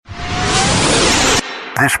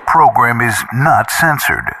This program is not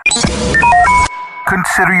censored.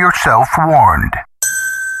 Consider yourself warned.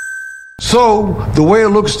 So, the way it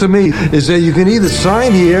looks to me is that you can either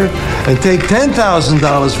sign here and take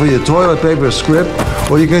 $10,000 for your toilet paper script,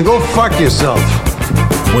 or you can go fuck yourself.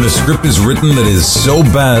 When a script is written that is so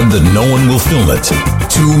bad that no one will film it,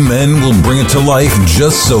 two men will bring it to life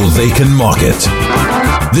just so they can mock it.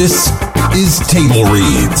 This is Table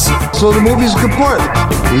Reads. So the movie's kaput,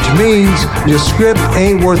 which means your script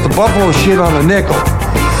ain't worth the buffalo shit on a nickel.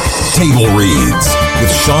 Table Reads with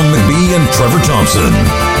Sean McBee and Trevor Thompson.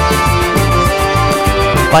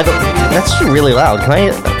 By the that's really loud. Can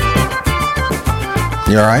I?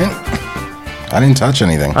 You all right? I didn't touch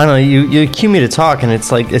anything. I don't know. You cue me to talk, and it's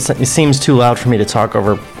like it seems too loud for me to talk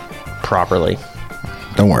over properly.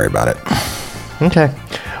 Don't worry about it. Okay,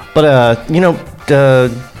 but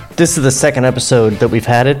this is the second episode that we've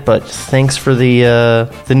had it. But thanks for the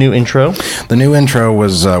new intro. The new intro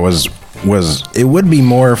was it would be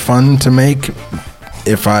more fun to make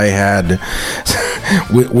if I had.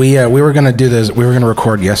 we were gonna do this. We were gonna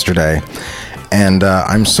record yesterday. And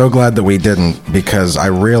I'm so glad that we didn't, because I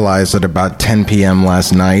realized at about 10 p.m.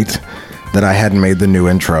 last night that I hadn't made the new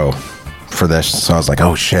intro for this. So I was like,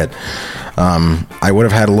 oh, shit. I would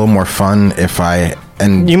have had a little more fun if I...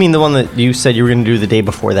 And you mean the one that you said you were going to do the day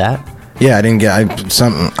before that? Yeah, I didn't get... I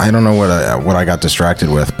don't know what I got distracted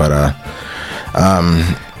with, but I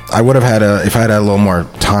would have had if I had a little more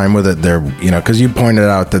time with it there, because you pointed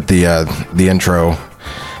out that the intro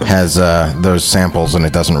has those samples and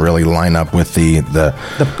it doesn't really line up with the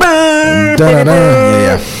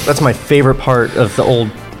yeah. That's my favorite part of the old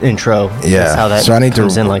intro. Yeah, how that so I need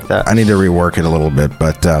comes in like that. I need to rework it a little bit,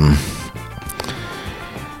 but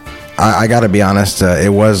I got to be honest, it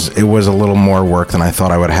was a little more work than I thought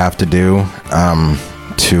I would have to do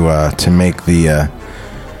to make the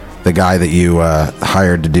guy that you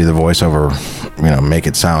hired to do the voiceover, make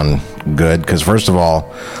it sound good. Because first of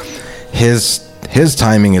all, his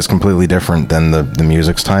timing is completely different than the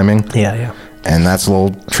music's timing. Yeah. And that's a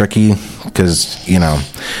little tricky because,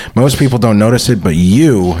 most people don't notice it, but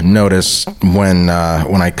you notice when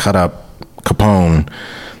I cut up Capone,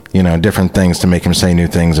 different things to make him say new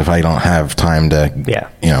things if I don't have time to,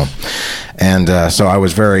 And so I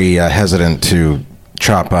was very hesitant to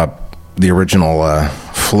chop up the original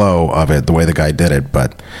flow of it the way the guy did it,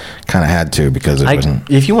 but kind of had to because it wasn't.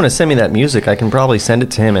 If you want to send me that music, I can probably send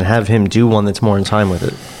it to him and have him do one that's more in time with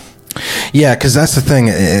it. Yeah, because that's the thing.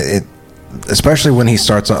 It especially when he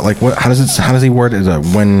starts out, like how does he word it?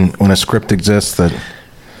 When a script exists that.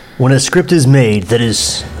 When a script is made that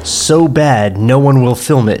is so bad, no one will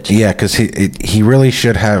film it. Yeah, because he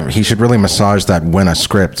should really massage that when a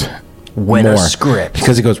script. When more. A script.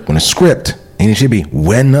 Because he goes, when a script. And it should be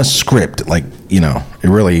when a script, it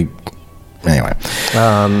really. Anyway,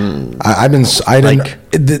 in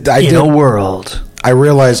a world. I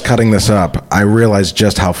realized cutting this up. I realized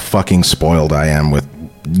just how fucking spoiled I am with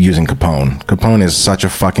using Capone. Capone is such a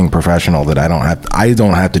fucking professional that I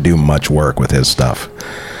don't have to do much work with his stuff.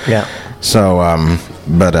 Yeah. So,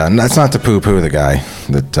 but that's not to poo-poo the guy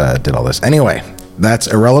that did all this. Anyway, that's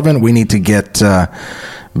irrelevant. We need to get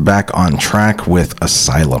back on track with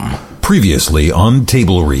Asylum. Previously on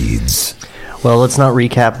Table Reads. Well, let's not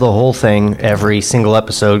recap the whole thing every single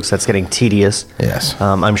episode because that's getting tedious. Yes.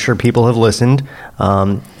 I'm sure people have listened.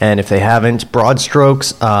 And if they haven't, broad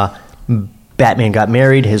strokes, Batman got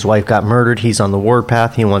married. His wife got murdered. He's on the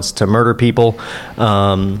warpath. He wants to murder people.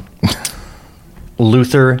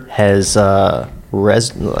 Luther has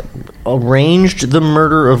arranged the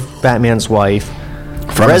murder of Batman's wife.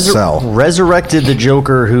 From his cell. Resurrected the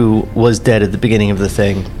Joker who was dead at the beginning of the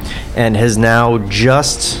thing and has now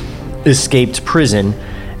just escaped prison,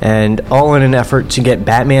 and all in an effort to get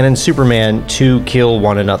Batman and Superman to kill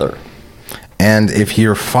one another. And if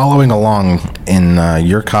you're following along in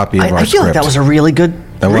your copy of our script... I feel like that was a really good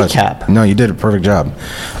recap. No, you did a perfect job.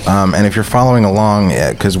 And if you're following along,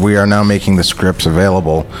 because we are now making the scripts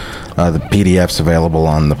available, the PDFs available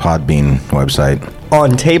on the Podbean website.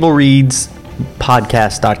 On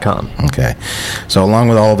tablereadspodcast.com. Okay. So along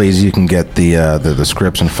with all these, you can get the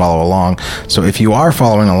scripts and follow along. So if you are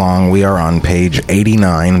following along, we are on page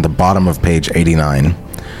 89, the bottom of page 89,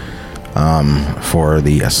 for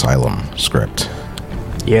the Asylum script.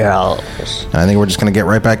 Yeah. I think we're just going to get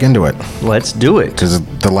right back into it. Let's do it. Because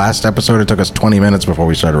the last episode, it took us 20 minutes before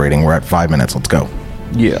we started reading. We're at 5 minutes. Let's go.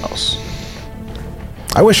 Yes.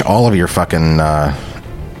 I wish all of your fucking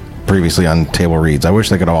previously on Table Reads, I wish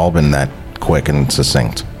they could have all been that quick and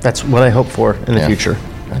succinct. That's what I hope for in the future.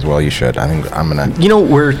 As well, you should. I think I'm gonna. You know,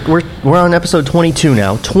 we're on episode 22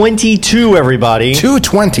 now. 22, everybody. 2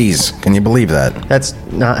 20s. Can you believe that? That's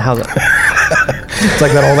not how. It's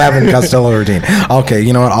like that old Abbott and Costello routine. Okay,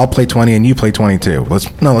 you know what? I'll play 20 and you play 22. Let's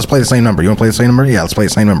play the same number. You want to play the same number? Yeah, let's play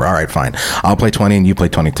the same number. All right, fine. I'll play 20 and you play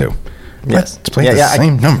 22. Yes. Let's play the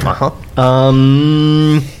same number.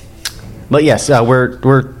 But yes,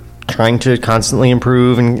 we're trying to constantly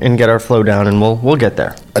improve and get our flow down, and we'll get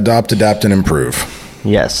there. Adopt, adapt, and improve.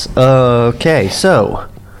 Yes. Okay. So,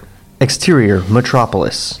 exterior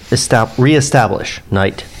Metropolis. Reestablish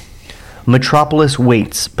night. Metropolis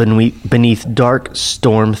waits beneath dark,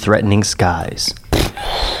 storm-threatening skies.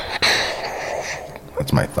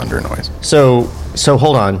 That's my thunder noise. So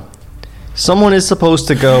hold on. Someone is supposed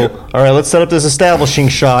to go, all right, let's set up this establishing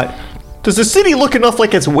shot. Does the city look enough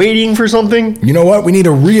like it's waiting for something? You know what? We need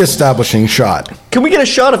a reestablishing shot. Can we get a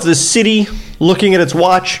shot of the city looking at its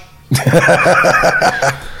watch?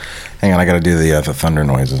 Hang on, I got to do the thunder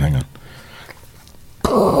noises. Hang on.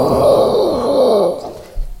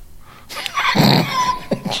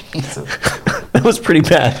 That was pretty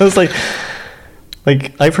bad. I was like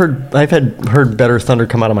I've heard better thunder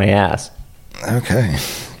come out of my ass. Okay.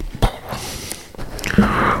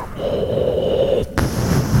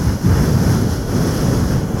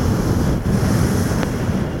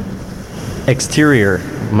 Exterior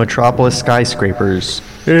Metropolis skyscrapers.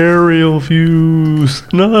 Aerial views.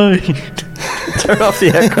 Night. Turn off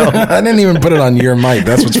the echo. I didn't even put it on your mic.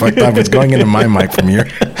 That's what's fucked up. It's going into my mic from here.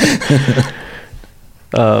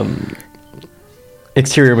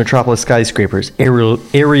 Exterior Metropolis skyscrapers. Aerial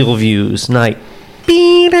views. Night. Do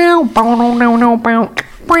you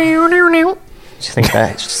think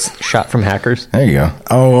that's shot from Hackers? There you go.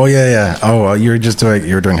 Oh yeah. Oh, you were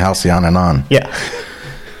doing Halcyon and on. Yeah.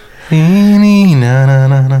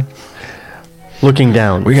 Looking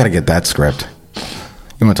down. We got to get that script.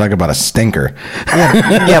 You want to talk about a stinker?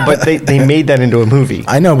 Yeah, but they made that into a movie.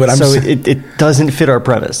 I know, but it doesn't fit our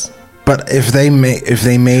premise. But if they made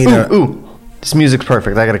This music's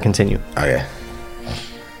perfect. I got to continue. Okay.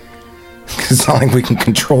 It's not like we can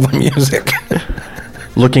control the music.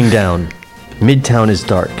 Looking down. Midtown is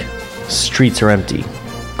dark. Streets are empty.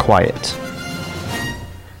 Quiet.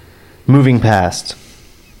 Moving past.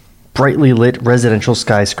 Brightly lit residential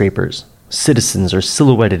skyscrapers. Citizens are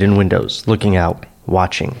silhouetted in windows, looking out,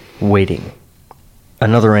 watching, waiting.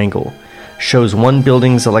 Another angle shows one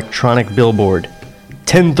building's electronic billboard.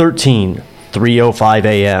 10:13, 3:05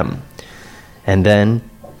 a.m. And then,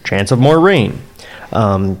 chance of more rain.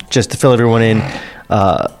 Just to fill everyone in,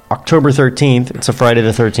 October 13th, it's a Friday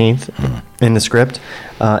the 13th in the script,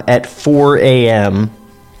 at 4 a.m.,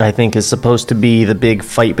 I think is supposed to be the big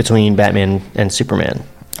fight between Batman and Superman.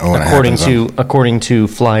 Oh, according to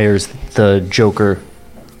flyers, the Joker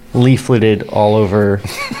leafleted all over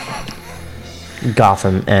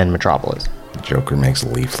Gotham and Metropolis. Joker makes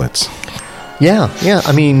leaflets. Yeah.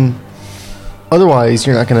 I mean, otherwise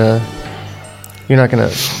you're not gonna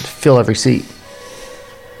fill every seat.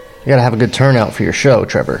 You gotta have a good turnout for your show,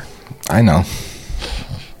 Trevor. I know.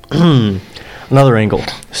 Another angle.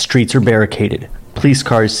 Streets are barricaded. Police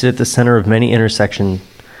cars sit at the center of many intersections,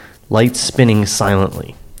 lights spinning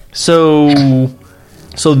silently. So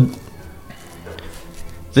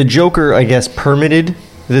the Joker, I guess, permitted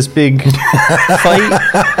this big fight.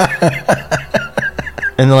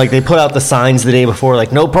 And they put out the signs the day before,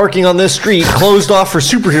 like, no parking on this street, closed off for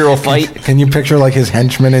superhero fight. Can you picture, his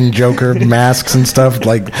henchmen in Joker masks and stuff,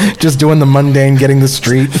 just doing the mundane, getting the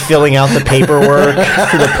street? Filling out the paperwork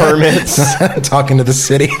for the permits. Talking to the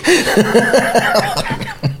city.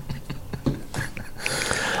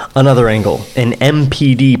 Another angle. An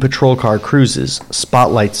MPD patrol car cruises,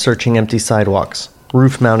 spotlights searching empty sidewalks,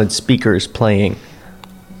 roof-mounted speakers playing.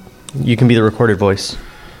 You can be the recorded voice.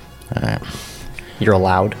 You're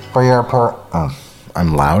allowed.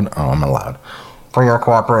 I'm loud? Oh, I'm allowed. For your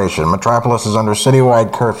cooperation, Metropolis is under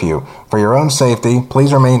citywide curfew. For your own safety,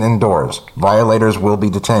 please remain indoors. Violators will be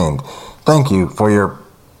detained. Thank you for your...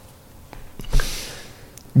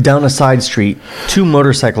 Down a side street, two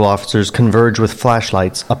motorcycle officers converge with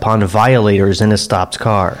flashlights upon violators in a stopped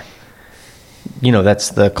car. You know,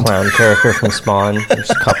 that's the clown character from Spawn. There's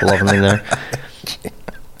a couple of them in there.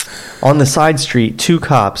 On the side street, two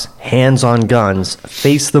cops, hands on guns,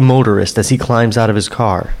 face the motorist as he climbs out of his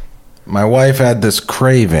car. My wife had this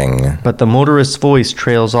craving. But the motorist's voice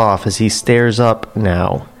trails off as he stares up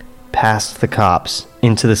now, past the cops,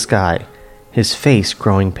 into the sky, his face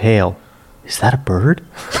growing pale. Is that a bird?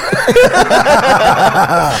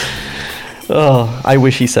 Oh, I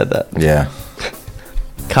wish he said that. Yeah.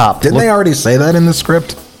 Cop. Didn't they already say that in the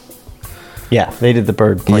script? Yeah, they did the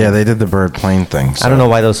bird plane. Yeah, they did the bird plane thing. So. I don't know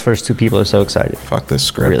why those first two people are so excited. Fuck this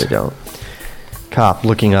script. I really don't. Cop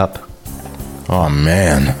looking up. Oh,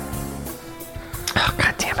 man. Oh,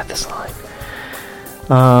 God damn it, this line.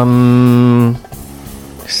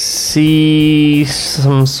 See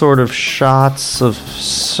some sort of shots of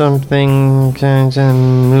something, kind of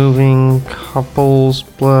moving couples,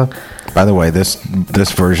 blah. By the way, this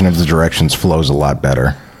version of the directions flows a lot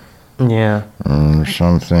better. Yeah.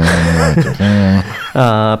 Something.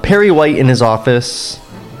 Perry White in his office.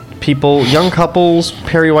 People, young couples,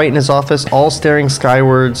 Perry White in his office, all staring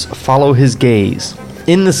skywards, follow his gaze.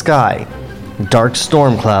 In the sky, dark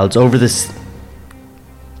storm clouds over this.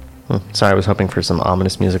 Sorry, I was hoping for some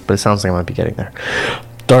ominous music, but it sounds like I might be getting there.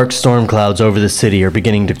 Dark storm clouds over the city are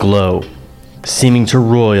beginning to glow, seeming to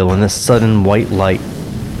roil in the sudden white light,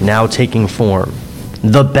 now taking form.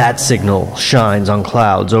 The bat signal shines on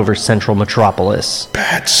clouds over central metropolis.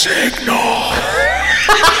 Bat signal.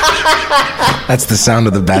 That's the sound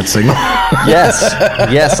of the bat signal.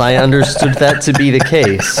 Yes, I understood that to be the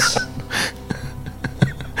case.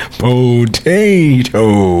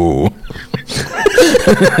 Potato.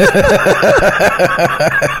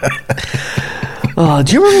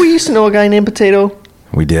 Do you remember we used to know a guy named Potato?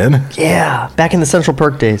 We did? Yeah, back in the Central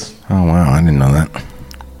Perk days. Oh, wow. I didn't know that.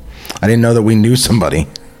 I didn't know that we knew somebody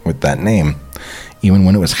with that name, even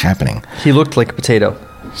when it was happening. He looked like a potato.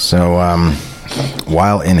 So,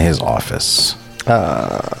 while in his office,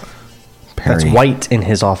 That's White in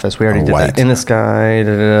his office. We already did White. that. In the sky,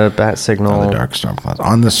 bat signal. the dark storm clouds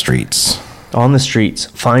on the streets. On the streets,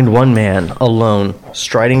 find one man alone,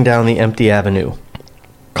 striding down the empty avenue.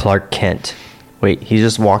 Clark Kent. Wait, he's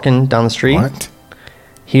just walking down the street? What?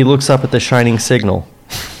 He looks up at the shining signal.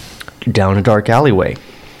 Down a dark alleyway.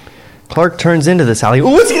 Clark turns into this alley. Ooh,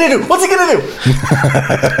 what's he gonna do? What's he gonna do?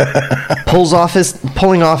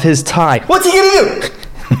 Pulling off his tie. What's he gonna do?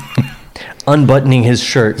 Unbuttoning his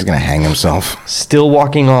shirt. He's gonna hang himself. Still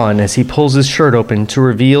walking on as he pulls his shirt open to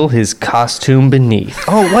reveal his costume beneath.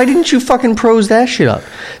 Oh, why didn't you fucking prose that shit up?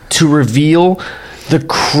 To reveal the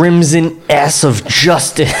crimson S of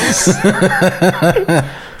justice.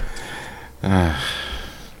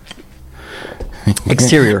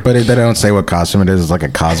 Exterior. But they don't say what costume it is. It's like a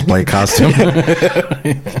cosplay costume.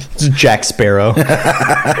 It's Jack Sparrow.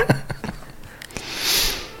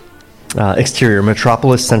 Exterior,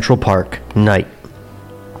 Metropolis Central Park, night.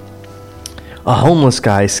 A homeless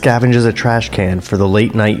guy scavenges a trash can for the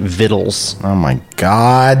late night victuals. Oh my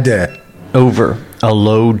god. Over a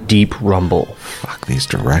low, deep rumble. Fuck these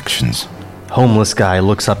directions. Homeless guy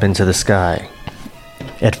looks up into the sky.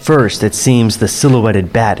 At first, it seems the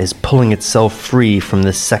silhouetted bat is pulling itself free from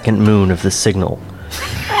the second moon of the signal.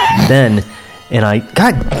 Then,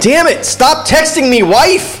 God damn it! Stop texting me,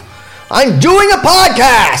 wife! I'm doing a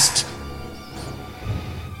podcast!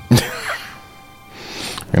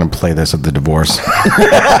 I'm gonna play this at the divorce.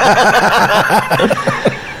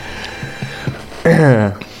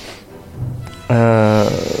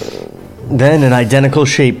 Then an identical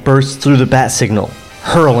shape bursts through the bat signal,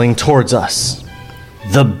 hurling towards us.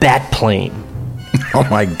 The bat plane. Oh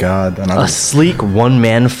my god. A sleek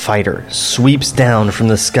one-man fighter sweeps down from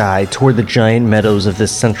the sky toward the giant meadows of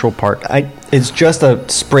this central park. It's just a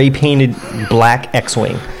spray-painted black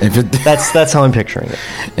X-wing. That's how I'm picturing it.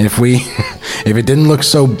 If it didn't look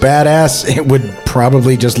so badass, it would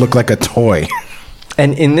probably just look like a toy.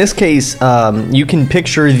 And in this case, you can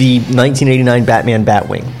picture the 1989 Batman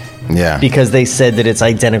Batwing. Yeah. Because they said that it's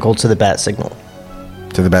identical to the bat signal.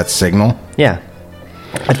 To the bat signal? Yeah.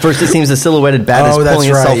 At first, it seems the silhouetted bat is pulling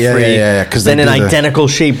itself free. Yeah. Then an identical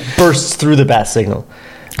shape bursts through the bat signal.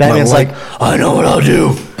 Batman's like, I know what I'll do.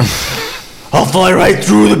 I'll fly right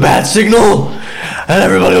through the bat signal, and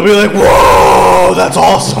everybody will be like, whoa, that's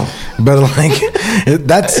awesome. But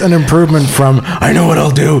that's an improvement from, I know what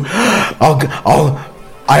I'll do.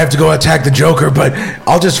 I have to go attack the Joker, but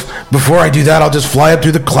before I do that, I'll just fly up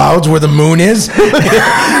through the clouds where the moon is.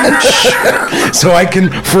 So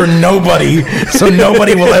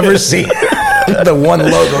nobody will ever see the one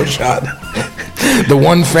logo shot. The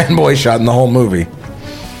one fanboy shot in the whole movie.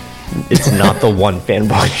 It's not the one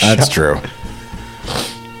fanboy shot. That's true.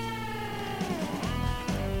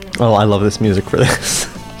 Oh, I love this music for this.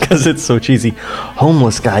 Because it's so cheesy.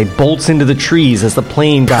 Homeless guy bolts into the trees as the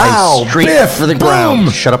plane dives straight for the ground.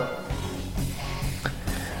 Boom. Shut up.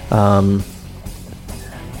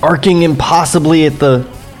 Arcing impossibly at the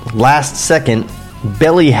last second,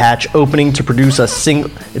 belly hatch opening to produce a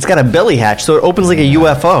single. It's got a belly hatch, so it opens like a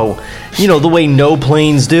UFO. You know, the way no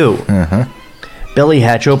planes do. belly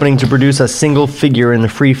hatch opening to produce a single figure in the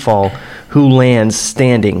free fall, who lands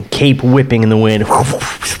standing, cape whipping in the wind.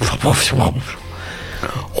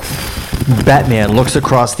 Batman looks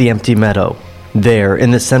across the empty meadow. There,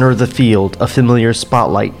 in the center of the field, a familiar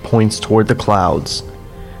spotlight points toward the clouds.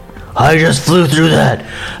 I just flew through that.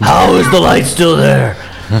 How is the light still there?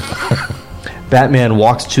 Batman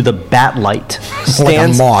walks to the bat light. Stands like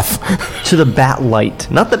a moth. To the bat light.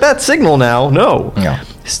 Not the bat signal now, no. Yeah.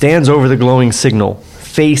 Stands over the glowing signal,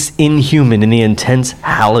 face inhuman in the intense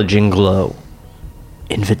halogen glow.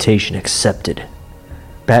 Invitation accepted.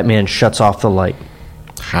 Batman shuts off the light.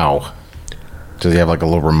 How? Does he have like a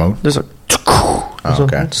little remote? There's a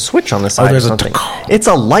okay. switch on the side there's or something. It's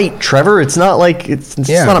a light, Trevor. It's not like it's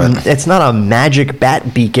not a magic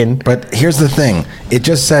bat beacon. But here's the thing: it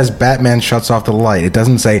just says Batman shuts off the light. It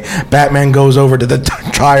doesn't say Batman goes over to the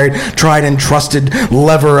tried and trusted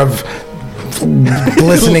lever of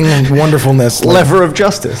glistening wonderfulness. Lever of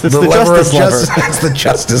justice. It's the justice lever. It's the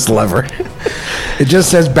justice lever. It just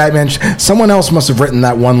says Batman. Someone else must have written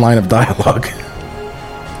that one line of dialogue.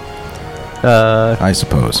 I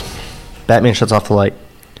suppose. Batman shuts off the light.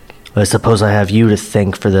 I suppose I have you to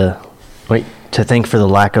thank for the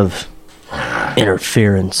lack of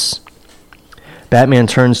interference. Batman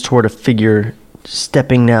turns toward a figure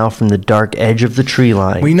stepping now from the dark edge of the tree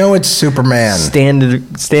line. We know it's Superman.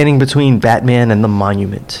 Standing between Batman and the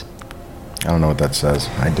monument. I don't know what that says.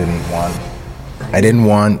 I didn't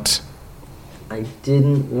want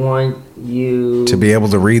you to be able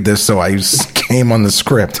to read this, so I came on the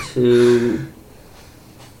script.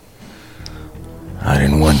 I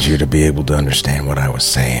didn't want you to be able to understand what I was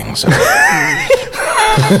saying, so...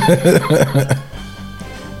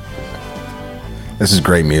 This is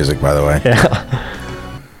great music, by the way.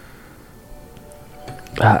 Yeah.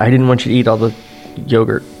 I didn't want you to eat all the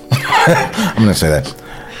yogurt. I'm going to say that.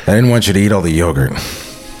 I didn't want you to eat all the yogurt.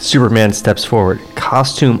 Superman steps forward,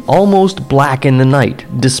 costume almost black in the night,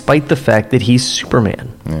 despite the fact that he's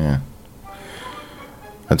Superman. Yeah.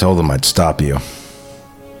 I told him I'd stop you.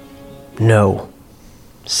 No.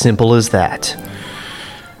 Simple as that.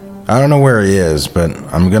 I don't know where he is, but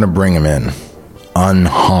I'm going to bring him in.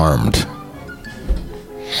 Unharmed.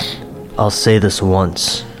 I'll say this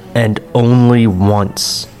once, and only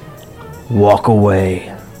once. Walk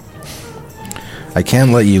away. I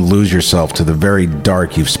can't let you lose yourself to the very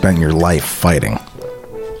dark you've spent your life fighting.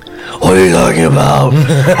 What are you talking about?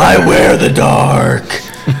 I wear the dark.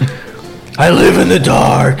 I live in the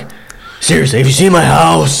dark. Seriously, have you seen my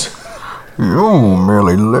house? You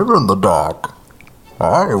merely live in the dark.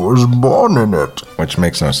 I was born in it. Which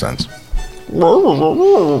makes no sense.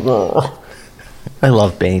 I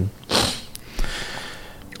love Bane.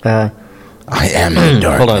 I am the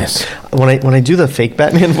darkness. Hold on. When I do the fake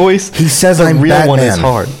Batman voice, he says the I'm real Batman. One is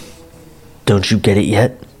hard. Don't you get it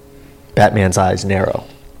yet? Batman's eyes narrow.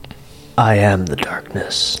 I am the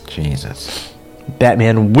darkness. Jesus.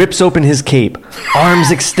 Batman whips open his cape,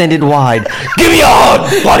 arms extended wide. Give me a hug,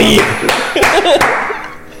 buddy!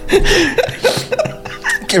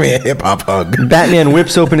 Give me a hip-hop hug. Batman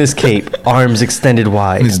whips open his cape, arms extended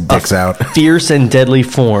wide. His dick's out. Fierce and deadly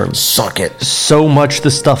form. Suck it. So much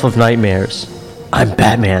the stuff of nightmares. I'm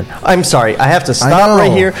Batman. I'm sorry, I have to stop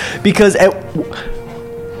right here, because at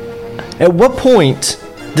what point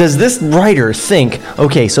does this writer think,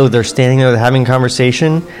 okay, so they're standing there having a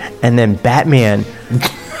conversation, and then Batman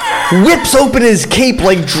whips open his cape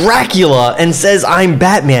like Dracula and says, I'm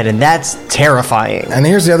Batman, and that's terrifying. And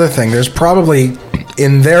here's the other thing. There's probably,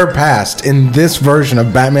 in their past, in this version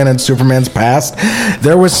of Batman and Superman's past,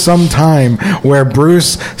 there was some time where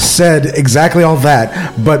Bruce said exactly all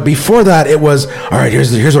that, but before that, it was, all right,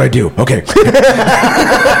 here's what I do. Okay.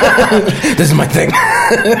 This is my thing.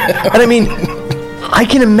 And I mean, I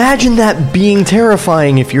can imagine that being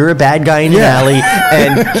terrifying if you're a bad guy in an alley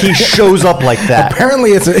and he shows up like that.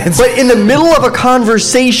 Apparently it's But in the middle of a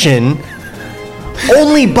conversation,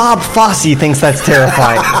 only Bob Fosse thinks that's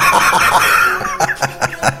terrifying.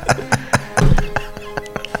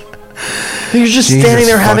 You're just standing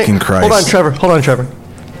there having... Christ. Hold on, Trevor.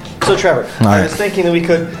 So, Trevor, I was thinking that I'm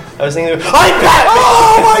Batman!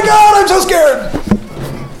 Oh my God, I'm so scared!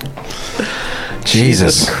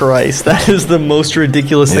 Jesus Christ, that is the most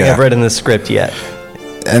ridiculous thing I've read in this script yet.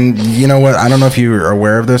 And you know what? I don't know if you are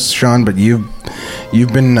aware of this, Sean, but you've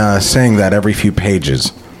been saying that every few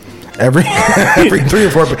pages, every 3 or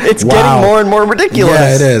 4. It's getting more and more ridiculous.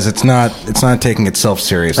 Yeah, it is. It's not taking itself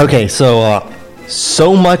seriously. Okay, so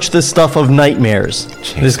much the stuff of nightmares.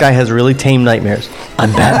 Jeez. This guy has really tame nightmares.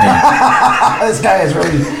 I'm Batman. This guy has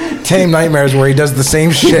really tame nightmares where he does the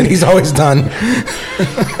same shit he's always done.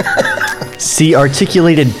 See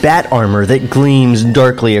articulated bat armor that gleams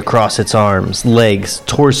darkly across its arms, legs,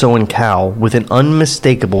 torso, and cowl with an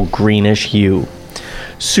unmistakable greenish hue.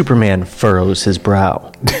 Superman furrows his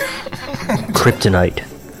brow. Kryptonite,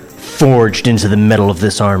 forged into the metal of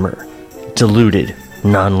this armor. Diluted,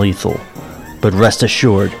 non-lethal. But rest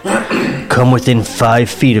assured, come within 5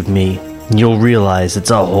 feet of me, and you'll realize it's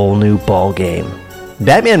a whole new ball game.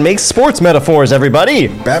 Batman makes sports metaphors, everybody!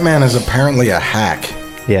 Batman is apparently a hack.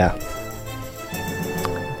 Yeah.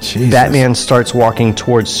 Jesus. Batman starts walking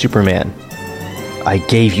towards Superman. I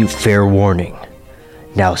gave you fair warning.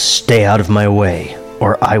 Now stay out of my way,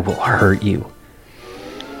 or I will hurt you.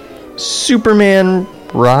 Superman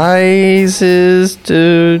rises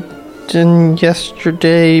to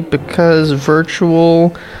yesterday because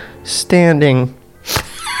virtual standing.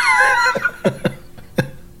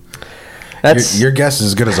 Your guess is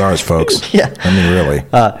as good as ours, folks. Yeah. I mean, really.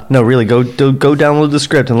 No, really. Go download the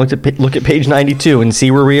script and look at page 92 and see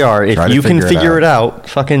where we are. If you can figure it out,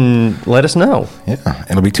 fucking let us know. Yeah,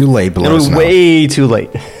 it'll be too late, but let us know. It'll be way too late.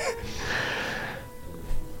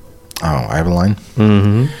 Oh, I have a line?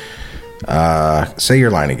 Mm-hmm. Say your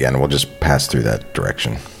line again. We'll just pass through that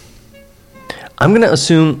direction. I'm going to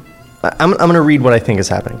assume... I'm going to read what I think is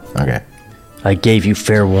happening. Okay. I gave you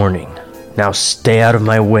fair warning. Now stay out of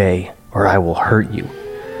my way, or I will hurt you.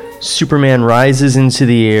 Superman rises into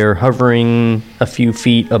the air, hovering a few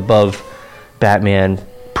feet above Batman,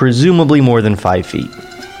 presumably more than 5 feet.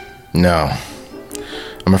 No.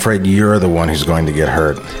 I'm afraid you're the one who's going to get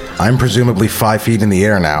hurt. I'm presumably 5 feet in the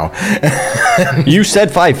air now. You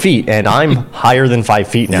said 5 feet, and I'm higher than 5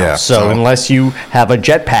 feet now. Yeah, so unless you have a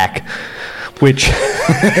jetpack, which...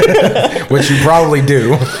 which you probably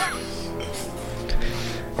do.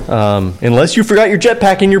 Unless you forgot your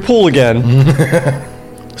jetpack in your pool again.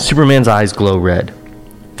 Superman's eyes glow red.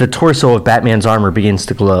 The torso of Batman's armor begins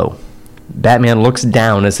to glow. Batman looks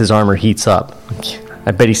down as his armor heats up.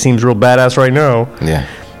 I bet he seems real badass right now. Yeah.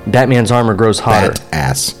 Batman's armor grows hotter.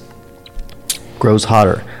 Badass. Grows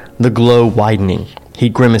hotter. The glow widening. He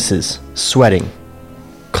grimaces, sweating,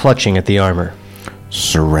 clutching at the armor.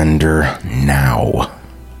 Surrender now.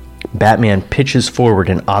 Batman pitches forward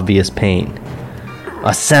in obvious pain.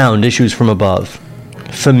 A sound issues from above.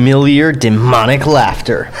 Familiar demonic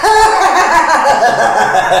laughter.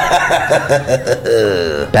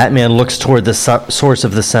 Batman looks toward the source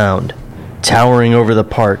of the sound. Towering over the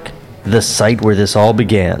park, the site where this all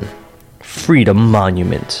began. Freedom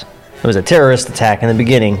Monument. It was a terrorist attack in the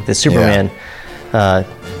beginning that Superman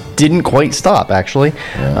didn't quite stop, actually.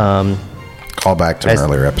 Yeah. Call back to an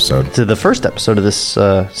earlier episode. To the first episode of this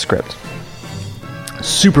script.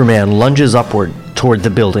 Superman lunges upward toward the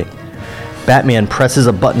building. Batman presses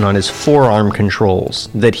a button on his forearm controls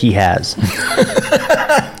that he has.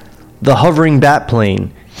 The hovering bat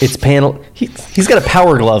plane, its panel... He's got a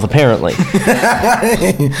power glove, apparently.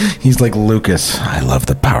 He's like Lucas. I love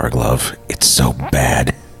the power glove. It's so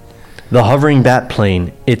bad. The hovering bat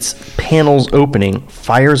plane, its panels opening,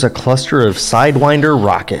 fires a cluster of Sidewinder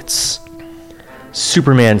rockets.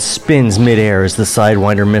 Superman spins midair as the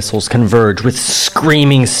Sidewinder missiles converge with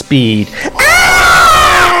screaming speed.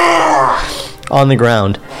 On the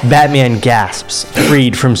ground, Batman gasps,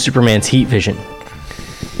 freed from Superman's heat vision.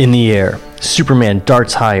 In the air, Superman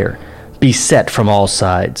darts higher, beset from all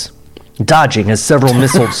sides. Dodging as several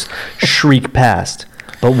missiles shriek past,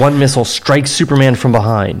 but one missile strikes Superman from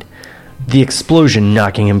behind, the explosion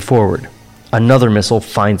knocking him forward. Another missile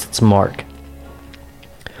finds its mark.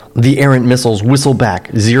 The errant missiles whistle back,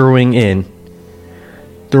 zeroing in.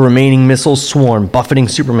 The remaining missiles swarm, buffeting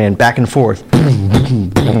Superman back and forth. Boom, boom,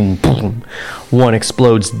 boom, boom. One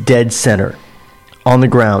explodes dead center. On the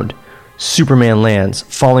ground, Superman lands,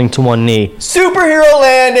 falling to one knee. Superhero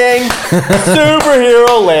landing!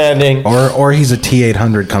 Superhero landing! Or he's a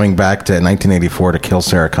T-800 coming back to 1984 to kill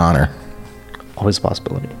Sarah Connor. Always a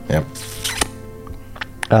possibility. Yep.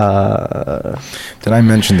 Did I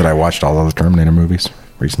mention that I watched all of the Terminator movies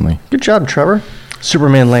recently? Good job, Trevor.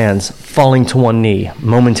 Superman lands, falling to one knee,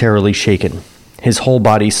 momentarily shaken. His whole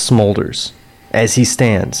body smolders. As he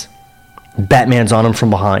stands, Batman's on him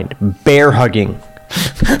from behind, bear hugging.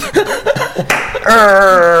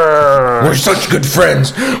 We're such good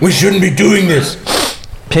friends. We shouldn't be doing this.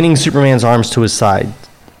 Pinning Superman's arms to his side.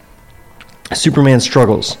 Superman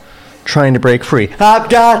struggles, trying to break free. I've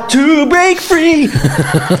got to break free!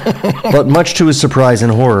 But much to his surprise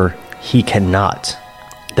and horror, he cannot.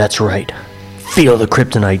 That's right. Feel the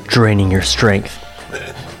kryptonite draining your strength.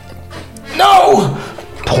 No!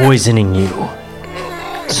 Poisoning you.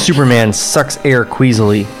 Superman sucks air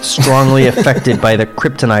queasily, strongly affected by the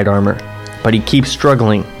kryptonite armor, but he keeps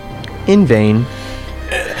struggling. In vain.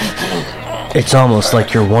 It's almost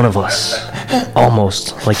like you're one of us.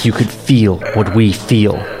 Almost like you could feel what we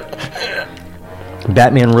feel.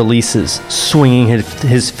 Batman releases, swinging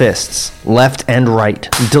his fists, left and right,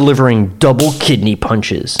 delivering double kidney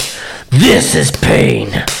punches. This is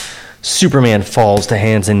pain! Superman falls to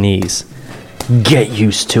hands and knees. Get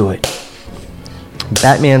used to it.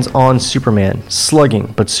 Batman's on Superman,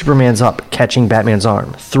 slugging, but Superman's up, catching Batman's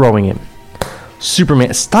arm, throwing him.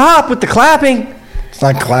 Superman, stop with the clapping! It's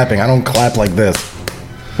not clapping. I don't clap like this.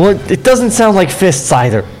 Well, it doesn't sound like fists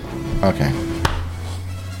either. Okay.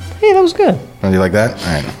 Hey, that was good. Oh, you like that? All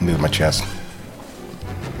right, let me do my chest.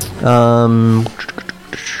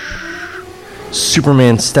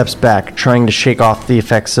 Superman steps back, trying to shake off the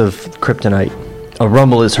effects of kryptonite. A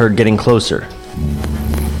rumble is heard getting closer.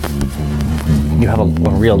 You have a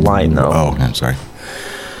real line, though. Oh, I'm sorry.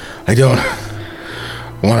 I don't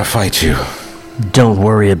want to fight you. Don't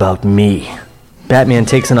worry about me. Batman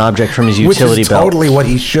takes an object from his utility Which is belt. totally what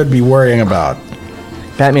he should be worrying about.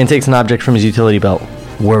 Batman takes an object from his utility belt.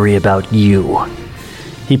 Worry about you.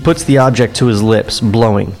 He puts the object to his lips,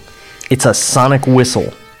 blowing. It's a sonic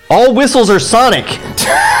whistle. All whistles are sonic!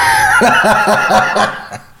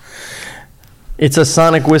 It's a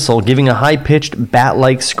sonic whistle, giving a high-pitched,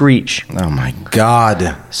 bat-like screech. Oh my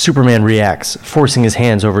god. Superman reacts, forcing his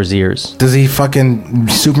hands over his ears. Does he fucking...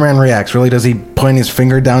 Superman reacts, really? Does he point his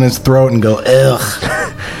finger down his throat and go, ugh?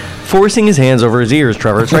 Forcing his hands over his ears,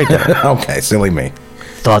 Trevor. It's right there. Okay, silly me.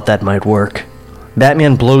 Thought that might work.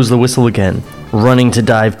 Batman blows the whistle again, running to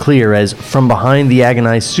dive clear as, from behind the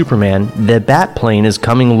agonized Superman, the bat plane is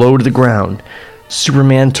coming low to the ground.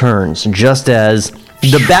 Superman turns, just as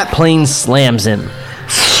the bat plane slams him.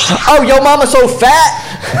 Oh, yo mama so fat!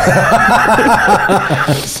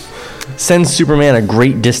 Sends Superman a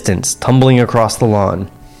great distance, tumbling across the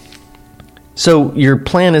lawn. So, your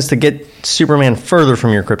plan is to get Superman further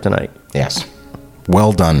from your kryptonite. Yes.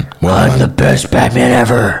 Well done. Well I'm done. the best Batman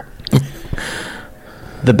ever.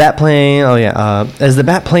 The Batplane, as the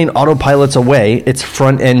Batplane autopilots away, its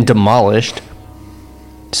front end demolished.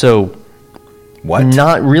 So, What?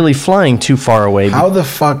 not really flying too far away. How the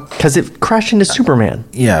fuck? Because it crashed into Superman.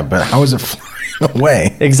 Yeah, but how is it flying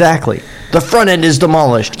away? Exactly. The front end is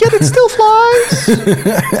demolished, yet it still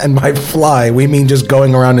flies. And by fly, we mean just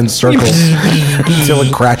going around in circles until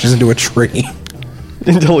it crashes into a tree.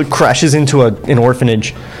 Until it crashes into an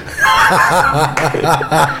orphanage.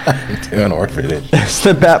 To an orphanage. As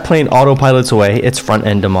the Batplane autopilots away, its front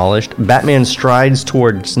end demolished, Batman strides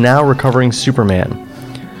towards now recovering Superman.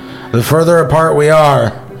 The further apart we are,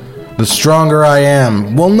 the stronger I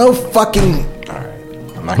am. Well, no fucking... All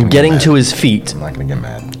right. I'm not gonna Getting get mad. to his feet. I'm not going to get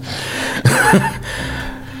mad.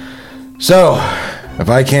 So, if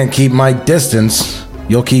I can't keep my distance,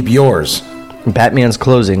 you'll keep yours. Batman's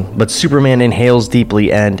closing, but Superman inhales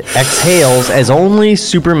deeply and exhales as only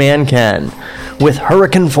Superman can, with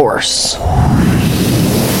hurricane force.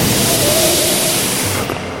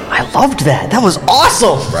 I loved that. That was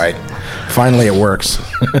awesome. Right. Finally, it works.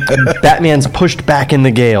 Batman's pushed back in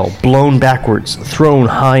the gale, blown backwards, thrown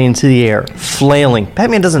high into the air, flailing.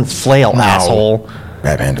 Batman doesn't flail, asshole.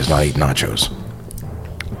 Batman does not eat nachos.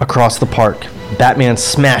 Across the park, Batman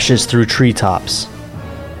smashes through treetops.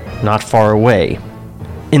 Not far away,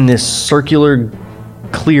 in this circular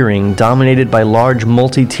clearing dominated by large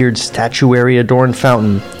multi-tiered statuary-adorned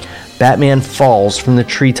fountain, Batman falls from the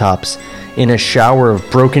treetops in a shower of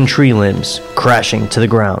broken tree limbs, crashing to the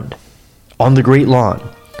ground. On the great lawn,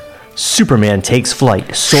 Superman takes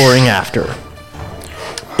flight, soaring after.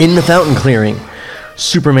 In the fountain clearing,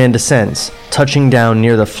 Superman descends, touching down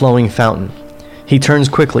near the flowing fountain. He turns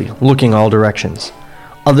quickly, looking all directions.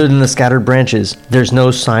 Other than the scattered branches, there's no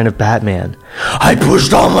sign of Batman. I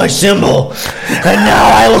pushed all my symbol, and now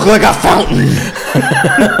I look like a fountain.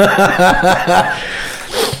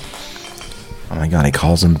 Oh my god, he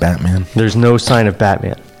calls him Batman. There's no sign of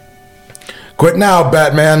Batman. Quit now,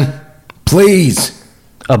 Batman. Please.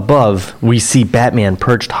 Above, we see Batman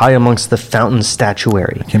perched high amongst the fountain's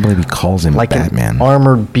statuary. I can't believe he calls him Like Batman. an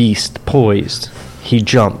armored beast poised. He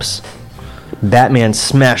jumps. Batman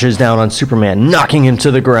smashes down on Superman, knocking him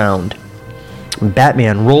to the ground.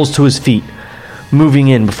 Batman rolls to his feet, moving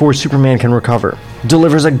in before Superman can recover.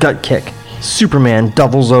 Delivers a gut kick. Superman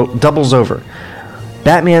doubles over.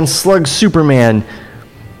 Batman slugs Superman,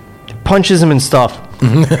 punches him and stuff.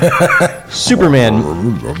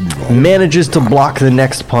 Superman manages to block the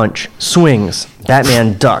next punch, swings.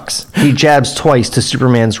 Batman ducks. He jabs twice to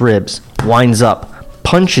Superman's ribs, winds up,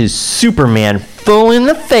 punches Superman full in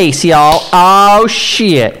the face, y'all. Oh,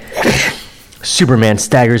 shit. Superman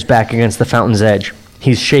staggers back against the fountain's edge.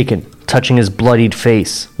 He's shaken, touching his bloodied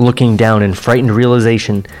face, looking down in frightened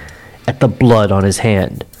realization at the blood on his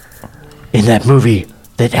hand. In that movie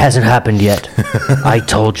that hasn't happened yet, I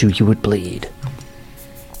told you would bleed.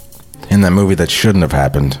 In that movie that shouldn't have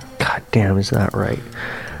happened. God damn, is that right?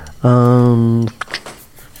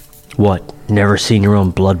 What? Never seen your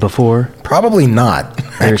own blood before? Probably not,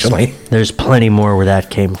 actually. There's plenty more where that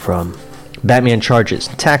came from. Batman charges,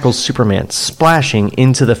 tackles Superman, splashing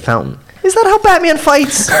into the fountain. Is that how Batman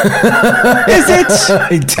fights? Is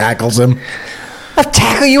it? He tackles him. I'll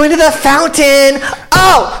tackle you into the fountain!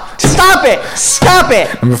 Oh! Stop it! Stop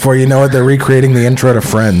it! And before you know it, they're recreating the intro to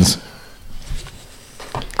Friends.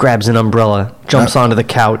 Grabs an umbrella, jumps onto the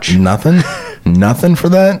couch. Nothing? Nothing for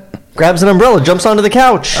that? Grabs an umbrella, jumps onto the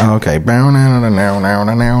couch. Oh, okay. I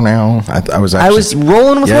was actually... I was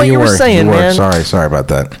rolling with what you were saying, man. Sorry about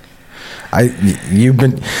that.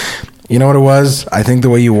 You know what it was? I think the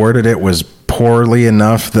way you worded it was poorly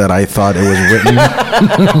enough that I thought it was written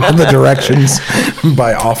the directions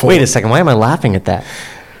by awful. Wait a second. Why am I laughing at that?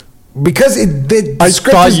 Because the I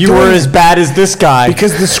script thought is you were as bad as this guy.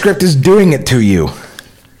 Because the script is doing it to you.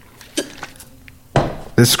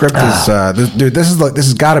 The script is, this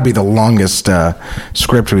has got to be the longest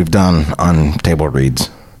script we've done on Table Reads.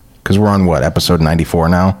 Because we're on what, episode 94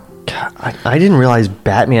 now? God, I didn't realize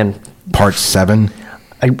Batman Part 7.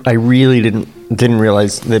 I really didn't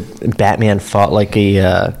realize that Batman fought like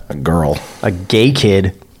a girl, a gay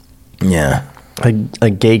kid. Yeah,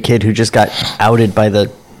 a gay kid who just got outed by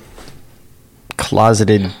the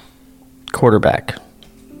closeted quarterback.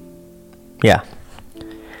 Yeah,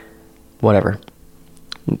 whatever.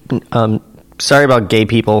 Sorry about gay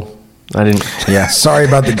people. I didn't. Yeah, sorry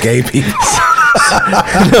about the gay people.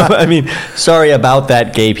 No, I mean, sorry about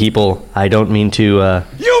that, gay people. I don't mean to.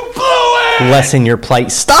 You blew it. Lessen your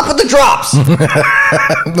plight. Stop with the drops.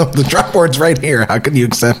 The drop board's right here. How could you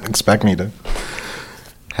expect me to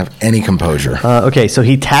have any composure? Okay, so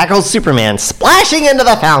he tackles Superman, splashing into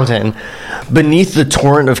the fountain beneath the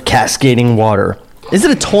torrent of cascading water. Is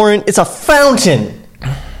it a torrent? It's a fountain.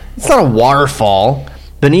 It's not a waterfall.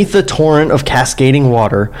 Beneath the torrent of cascading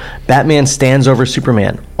water, Batman stands over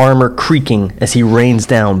Superman, armor creaking as he rains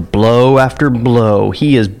down blow after blow.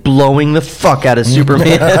 He is blowing the fuck out of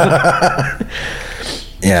Superman.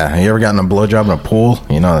 Yeah, you ever gotten a blowjob in a pool?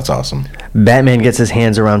 You know that's awesome. Batman gets his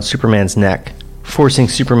hands around Superman's neck, forcing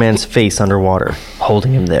Superman's face underwater,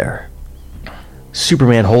 holding him there.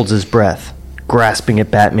 Superman holds his breath, grasping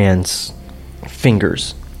at Batman's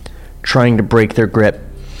fingers, trying to break their grip,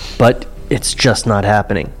 but it's just not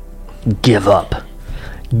happening. Give up.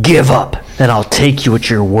 Give up, and I'll take you at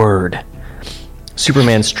your word.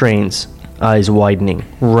 Superman strains, eyes widening,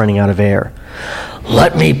 running out of air.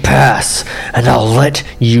 Let me pass, and I'll let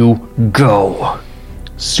you go.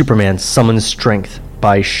 Superman summons strength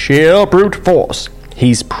by sheer brute force.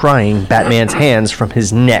 He's prying Batman's hands from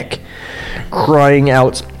his neck, crying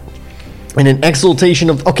out in an exultation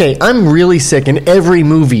of, okay, I'm really sick in every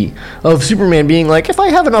movie of Superman being like, if I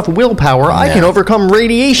have enough willpower, I can overcome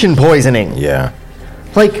radiation poisoning. Yeah.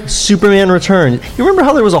 Like, Superman Returns. You remember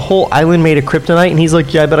how there was a whole island made of kryptonite, and he's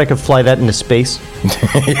like, yeah, I bet I could fly that into space?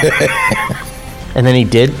 And then he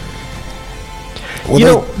did.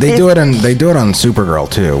 Well, they do it on Supergirl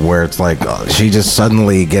too, where it's like she just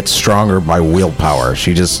suddenly gets stronger by willpower.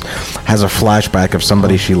 She just has a flashback of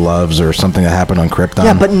somebody she loves or something that happened on Krypton.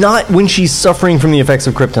 Yeah, but not when she's suffering from the effects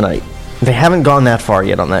of kryptonite. They haven't gone that far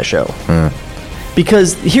yet on that show.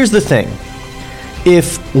 Because here's the thing.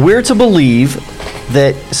 If we're to believe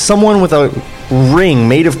that someone with a ring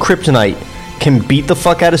made of kryptonite can beat the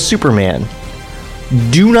fuck out of Superman,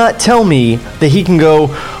 do not tell me that he can go,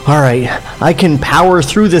 all right, I can power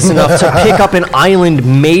through this enough to pick up an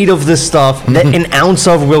island made of this stuff that an ounce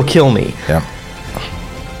of will kill me. Yeah.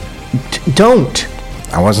 Don't.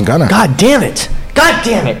 I wasn't gonna. God damn it. God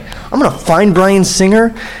damn it. I'm going to find Bryan Singer,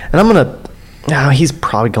 and I'm going to... No, he's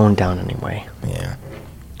probably going down anyway. Yeah.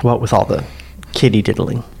 What with all the kitty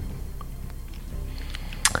diddling.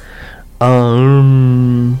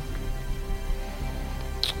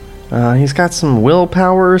 He's got some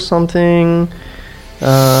willpower or something.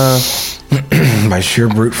 By sheer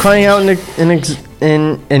brute force. Crying out in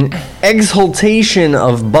an exhaltation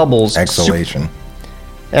of bubbles. Exhalation.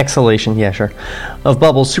 Exhalation, yeah, sure. Of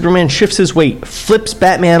bubbles. Superman shifts his weight, flips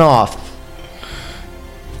Batman off.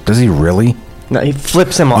 Does he really? No, he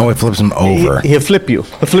flips him off. Oh, he flips him over. He'll flip you.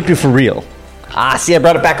 He'll flip you for real. Ah, see, I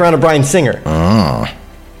brought it back around to Bryan Singer. Oh.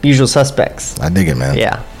 Usual Suspects. I dig it, man.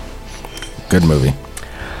 Yeah. Good movie.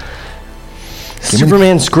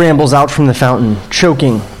 Superman scrambles out from the fountain,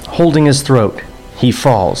 choking, holding his throat. He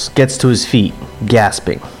falls, gets to his feet,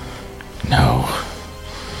 gasping. No.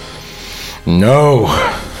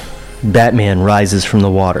 Batman rises from the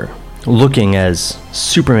water. looking as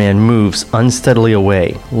Superman moves unsteadily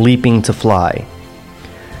away, leaping to fly.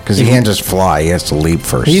 Because he can't just fly, he has to leap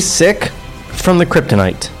first. He's sick from the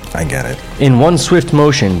kryptonite. I get it. In one swift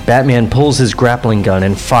motion, Batman pulls his grappling gun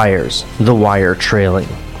and fires, the wire trailing.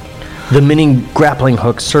 The mini grappling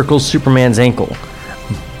hook circles Superman's ankle.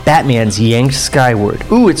 Batman's yanked skyward.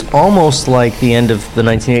 Ooh, it's almost like the end of the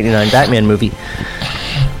 1989 Batman movie.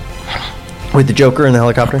 With the Joker in the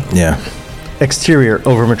helicopter. Yeah. Exterior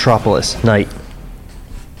over Metropolis, night.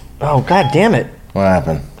 Oh, god damn it. What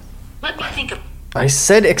happened? Let me think of... I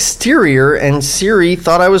said exterior, and Siri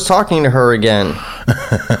thought I was talking to her again.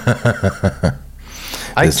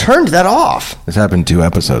 I turned that off. This happened 2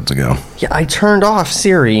 episodes ago. Yeah, I turned off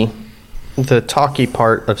Siri, the talky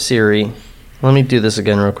part of Siri. Let me do this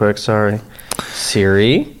again real quick, sorry.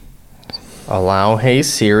 Siri, allow Hey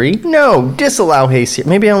Siri. No, disallow Hey Siri.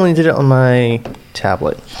 Maybe I only did it on my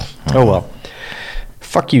tablet. Oh well.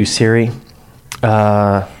 Fuck you, Siri.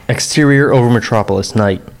 Exterior over Metropolis,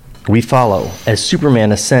 night. We follow as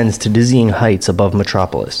Superman ascends to dizzying heights above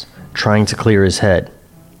Metropolis, trying to clear his head.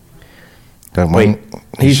 Wait,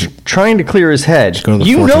 he's trying to clear his head.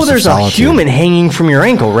 You know there's a human hanging from your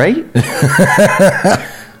ankle, right?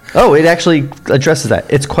 Oh, it actually addresses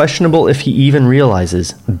that. It's questionable if he even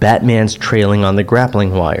realizes Batman's trailing on the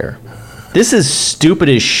grappling wire. This is stupid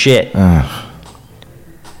as shit.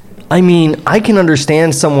 I mean, I can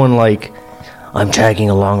understand someone like, I'm tagging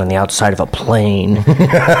along on the outside of a plane.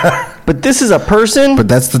 But this is a person? But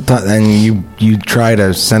that's the time, and you try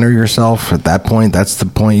to center yourself at that point. That's the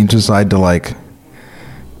point you decide to, like,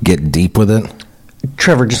 get deep with it.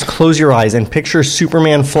 Trevor, just close your eyes and picture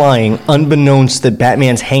Superman flying, unbeknownst that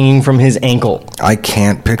Batman's hanging from his ankle. I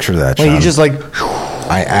can't picture that, Sean. Like, he's just like...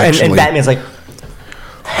 I actually... And Batman's like...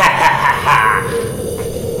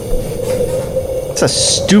 It's the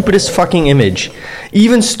stupidest fucking image.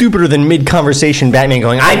 Even stupider than mid-conversation Batman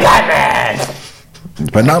going, I'm Batman!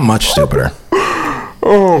 But not much stupider.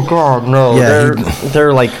 Oh, God, no. Yeah,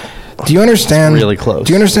 they're like... Do you understand... Really close.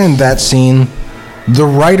 Do you understand that scene? The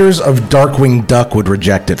writers of Darkwing Duck would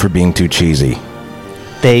reject it for being too cheesy.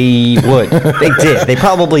 They would. They did. They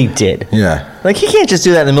probably did. Yeah. Like, he can't just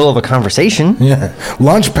do that in the middle of a conversation. Yeah.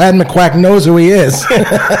 Launchpad McQuack knows who he is.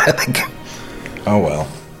 Oh, well.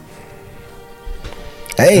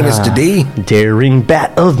 Hey, Mr. D. Daring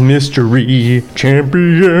bat of mystery,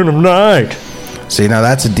 champion of night. See, now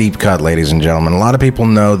that's a deep cut, ladies and gentlemen. A lot of people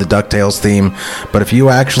know the DuckTales theme, but if you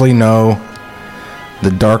actually know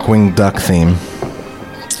the Darkwing Duck theme...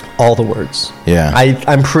 All the words. Yeah.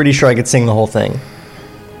 I'm pretty sure I could sing the whole thing.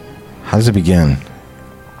 How does it begin?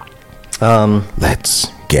 Let's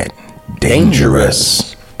get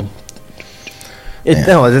dangerous.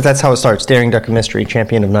 No, that's how it starts. Daring Duck of Mystery,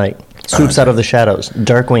 champion of night. Swoops out of the shadows.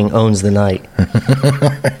 Darkwing owns the night.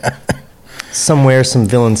 Somewhere some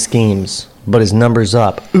villain schemes, but his number's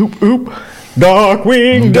up. Oop, oop.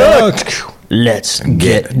 Darkwing Duck. Let's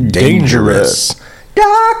get dangerous.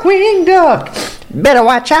 Darkwing Duck. Better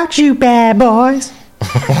watch out, you bad boys.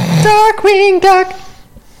 Darkwing Duck.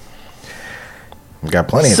 We've got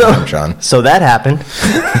plenty of time, Sean. So that happened.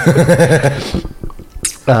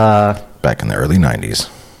 Back in the early 90s.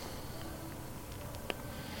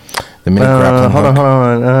 The hold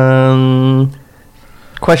on.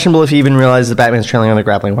 Questionable if he even realizes that Batman's trailing on the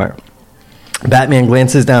grappling wire. Batman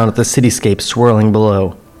glances down at the cityscape swirling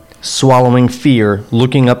below. Swallowing fear,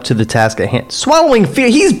 looking up to the task at hand. Swallowing fear?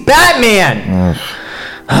 He's Batman!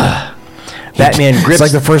 Batman grips... It's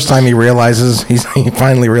like the first time he realizes, he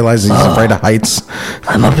finally realizes he's afraid of heights.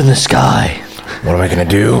 I'm up in the sky. What am I going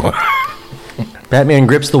to do? Batman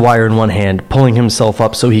grips the wire in one hand, pulling himself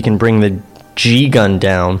up so he can bring the G-gun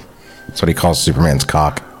down. That's what he calls Superman's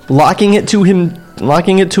cock. Locking it to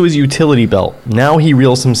his utility belt. Now he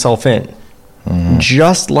reels himself in.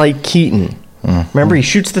 Just like Keaton. Remember, he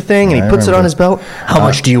shoots the thing and he puts it on his belt? How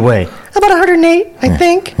much do you weigh? About 108, I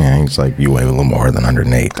think. Yeah, he's like, you weigh a little more than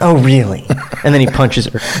 108. Oh, really? And then he punches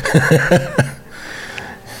her.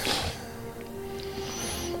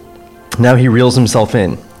 Now he reels himself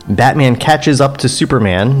in. Batman catches up to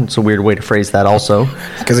Superman. It's a weird way to phrase that also.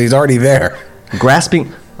 Because he's already there.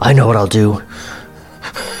 Grasping... I know what I'll do.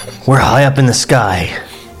 We're high up in the sky.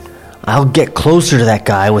 I'll get closer to that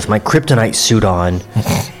guy with my kryptonite suit on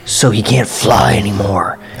so he can't fly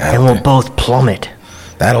anymore. And we'll both plummet.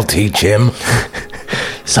 That'll teach him.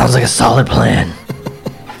 Sounds like a solid plan.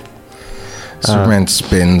 Superman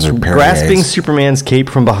spins or parries. Grasping Superman's cape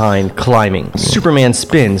from behind, climbing. Superman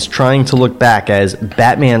spins, trying to look back as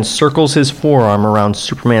Batman circles his forearm around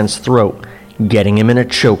Superman's throat, getting him in a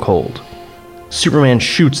chokehold. Superman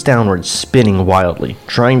shoots downwards, spinning wildly,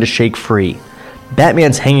 trying to shake free.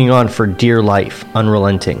 Batman's hanging on for dear life,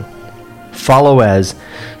 unrelenting. Follow as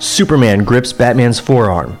Superman grips Batman's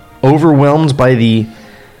forearm, overwhelmed by the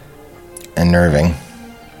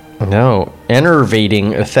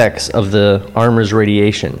Enervating effects of the armor's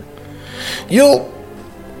radiation. You'll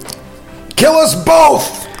kill us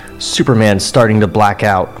both! Superman's starting to black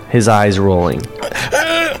out, his eyes rolling.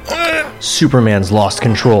 Superman's lost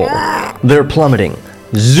control. They're plummeting,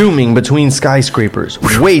 zooming between skyscrapers,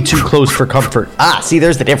 way too close for comfort. See,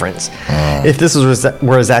 there's the difference. If this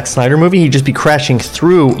were a Zack Snyder movie, he'd just be crashing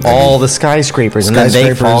through all the skyscrapers, and then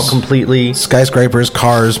they fall completely. Skyscrapers,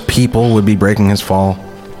 cars, people would be breaking his fall.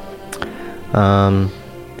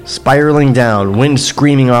 Spiraling down, wind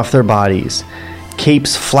screaming off their bodies,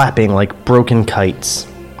 capes flapping like broken kites.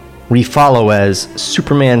 We follow as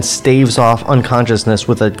Superman staves off unconsciousness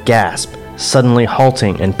with a gasp, suddenly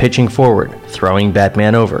halting and pitching forward, throwing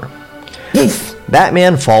Batman over.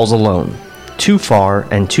 Batman falls alone, too far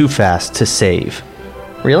and too fast to save.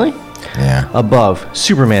 Really? Yeah. Above,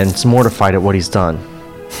 Superman's mortified at what he's done.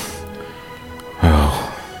 Oh,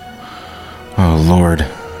 Lord.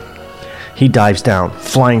 He dives down,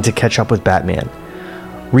 flying to catch up with Batman.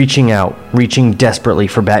 Reaching desperately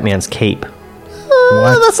for Batman's cape.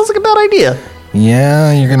 That sounds like a bad idea.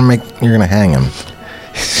 Yeah, you're gonna hang him.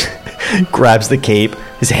 Grabs the cape,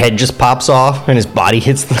 his head just pops off, and his body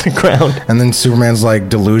hits the ground. And then Superman's like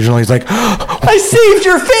delusional. He's like, I saved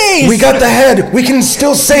your face! We got the head! We can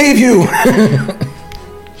still save you!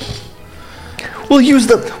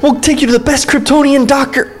 We'll take you to the best Kryptonian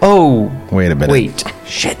doctor. Oh. Wait a minute. Wait.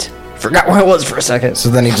 Shit. Forgot where I was for a second. So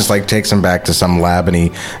then he just like takes him back to some lab,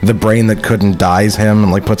 and the brain that couldn't dies him,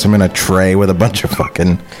 and like puts him in a tray with a bunch of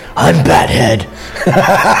fucking. I'm Bathead.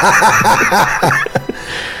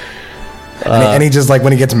 And he just like,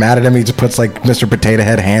 when he gets mad at him, he just puts like Mr. Potato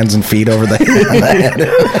Head hands and feet over the head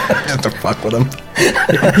just to fuck with him.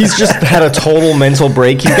 He's just had a total mental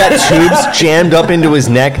break. He's got tubes jammed up into his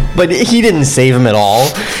neck, but he didn't save him at all.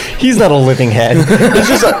 He's not a living head. It's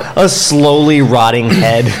just a slowly rotting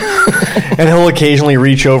head. And he'll occasionally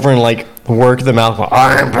reach over and like work the mouth.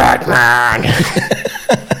 I'm Batman.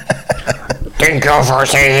 Thank you for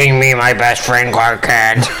saving me, my best friend Clark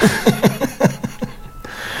Kent.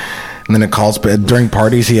 And then it calls during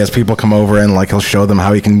parties. He has people come over and like he'll show them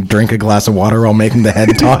how he can drink a glass of water while making the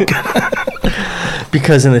head talk.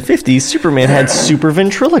 Because in the 50s, Superman had super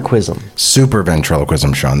ventriloquism. Super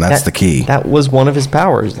ventriloquism, Sean. That's the key. That was one of his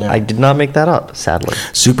powers. Yeah. I did not make that up, sadly.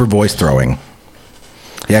 Super voice throwing.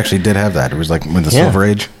 He actually did have that. It was like with the Silver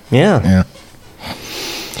Age. Yeah.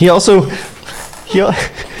 He also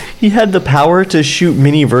he had the power to shoot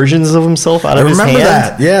mini versions of himself out of his hand. I remember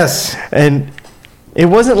that. Yes. And it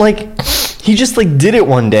wasn't like he just like did it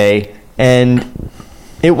one day, and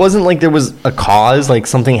it wasn't like there was a cause, like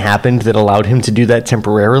something happened that allowed him to do that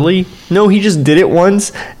temporarily. No, he just did it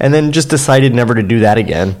once and then just decided never to do that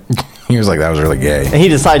again. He was like, that was really gay. And he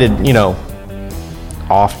decided,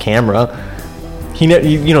 off camera,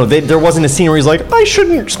 there wasn't a scene where he's like, I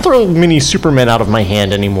shouldn't throw mini Superman out of my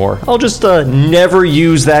hand anymore. I'll just never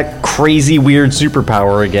use that crazy weird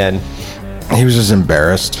superpower again. He was just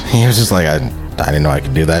embarrassed. He was just like, I didn't know I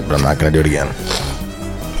could do that, but I'm not going to do it again.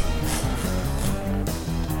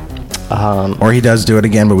 Or he does do it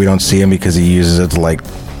again, but we don't see him because he uses it to like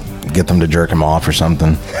get them to jerk him off or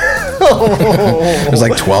something. There's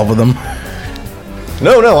like 12 of them.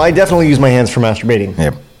 No, I definitely use my hands for masturbating.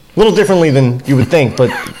 Yep. A little differently than you would think, but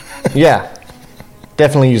yeah,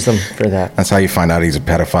 definitely use them for that. That's how you find out he's a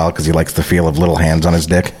pedophile, because he likes the feel of little hands on his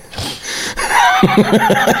dick.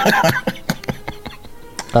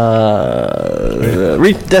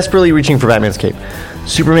 Desperately reaching for Batman's cape.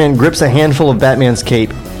 Superman grips a handful of Batman's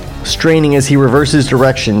cape, straining as he reverses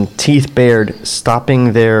direction, teeth bared,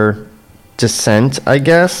 stopping their descent, I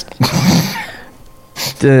guess.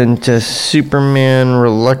 Then to Superman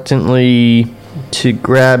reluctantly to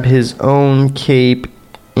grab his own cape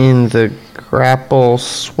in the grapple,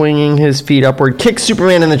 swinging his feet upward, kicks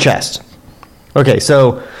Superman in the chest. Okay,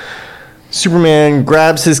 so Superman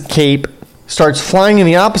grabs his cape, starts flying in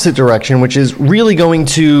the opposite direction, which is really going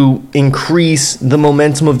to increase the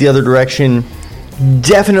momentum of the other direction,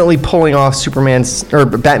 definitely pulling off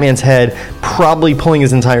Batman's head, probably pulling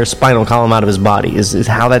his entire spinal column out of his body is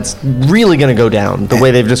how that's really going to go down, the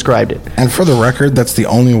way they've described it. And for the record, that's the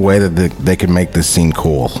only way that they could make this scene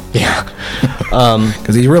cool. Yeah.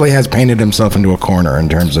 Because he really has painted himself into a corner in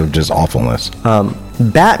terms of just awfulness.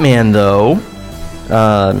 Batman, though,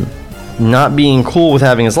 not being cool with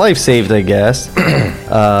having his life saved, I guess.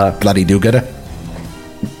 Bloody do-gooder.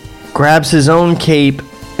 Grabs his own cape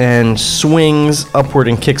and swings upward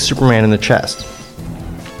and kicks Superman in the chest.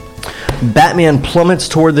 Batman plummets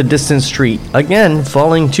toward the distant street, again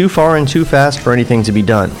falling too far and too fast for anything to be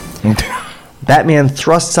done. Batman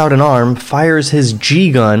thrusts out an arm, fires his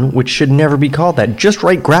G-gun, which should never be called that. Just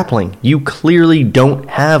write grappling. You clearly don't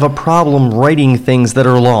have a problem writing things that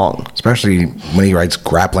are long. Especially when he writes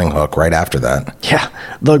grappling hook right after that. Yeah,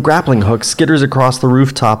 the grappling hook skitters across the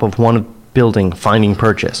rooftop of one building, finding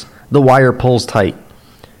purchase. The wire pulls tight.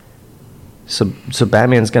 So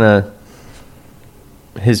Batman's gonna...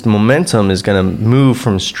 His momentum is gonna move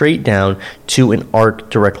from straight down to an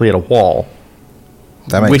arc directly at a wall.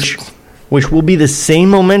 That makes... Which will be the same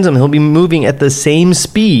momentum. He'll be moving at the same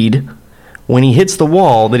speed when he hits the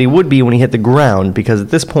wall that he would be when he hit the ground, because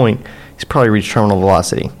at this point, he's probably reached terminal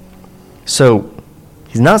velocity. So,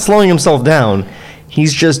 he's not slowing himself down.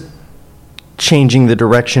 He's just changing the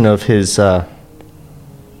direction of his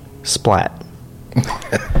splat.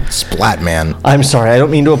 Splat, man. I'm sorry, I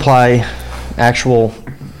don't mean to apply actual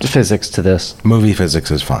physics to this. Movie physics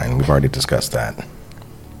is fine. We've already discussed that.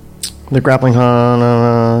 The grappling,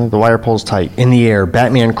 the wire pulls tight. In the air,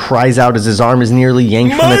 Batman cries out as his arm is nearly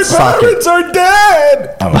yanked from its socket. My parents are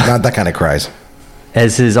dead! Oh, not that kind of cries.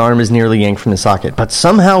 As his arm is nearly yanked from the socket. But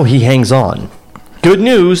somehow he hangs on. Good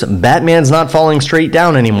news, Batman's not falling straight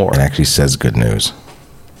down anymore. It actually says good news.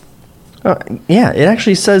 Yeah, it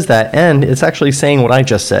actually says that, and it's actually saying what I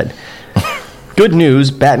just said. Good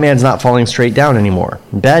news, Batman's not falling straight down anymore.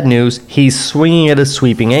 Bad news, he's swinging at a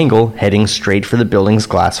sweeping angle, heading straight for the building's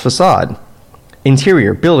glass facade.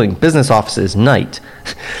 Interior, building, business offices, night.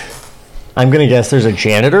 I'm going to guess there's a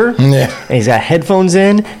janitor, yeah. And he's got headphones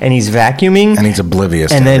in, and he's vacuuming. And he's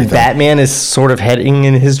oblivious and to then everything. Batman is sort of heading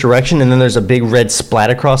in his direction, and then there's a big red splat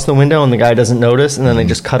across the window, and the guy doesn't notice, and then they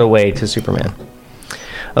just cut away to Superman.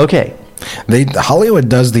 Okay. Hollywood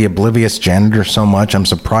does the oblivious janitor so much, I'm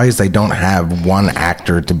surprised they don't have one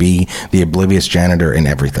actor to be the oblivious janitor in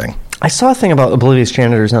everything. I saw a thing about oblivious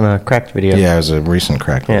janitors on a Cracked video. Yeah, it was a recent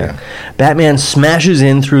Cracked video. Batman smashes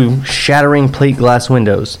in through shattering plate glass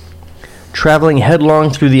windows, traveling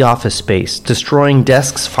headlong through the office space, destroying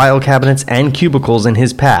desks, file cabinets, and cubicles in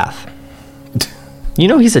his path. You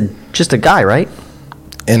know he's just a guy, right?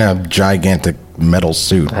 In a gigantic metal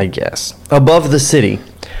suit. I guess. Above the city,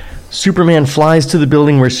 Superman flies to the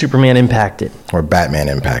building where Superman impacted. Or Batman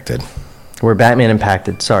impacted. Where Batman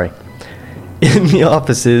impacted, sorry. In the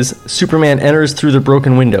offices, Superman enters through the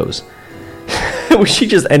broken windows. Wish he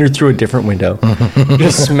just entered through a different window.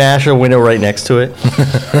 Just smash a window right next to it.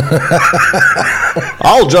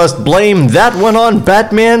 I'll just blame that one on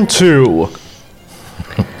Batman too.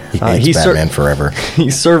 He hates Batman forever.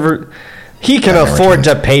 He can afford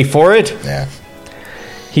to pay for it. Yeah.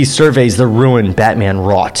 He surveys the ruin Batman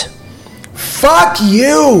wrought. Fuck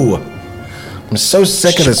you! I'm so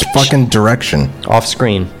sick of this fucking direction. Off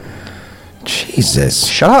screen. Jesus.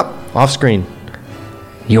 Shut up. Off screen.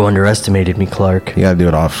 You underestimated me, Clark. You gotta do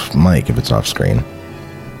it off mic if it's off screen.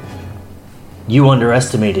 You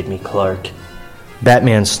underestimated me, Clark.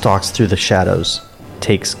 Batman stalks through the shadows.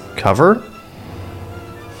 Takes cover?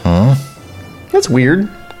 Huh? That's weird.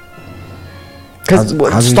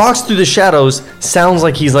 Because stalks through the shadows sounds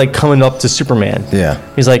like he's like coming up to Superman. Yeah.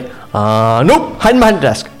 He's like, nope, hiding behind the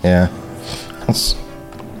desk. Yeah.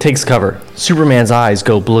 Takes cover. Superman's eyes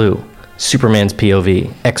go blue. Superman's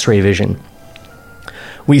POV, X-ray vision.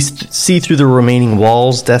 We see through the remaining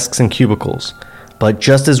walls, desks, and cubicles. But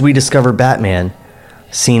just as we discover Batman,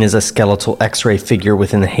 seen as a skeletal X-ray figure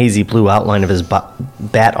within the hazy blue outline of his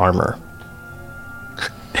bat armor.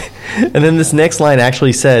 And then this next line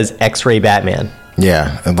actually says X-ray Batman.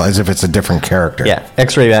 Yeah, as if it's a different character. Yeah,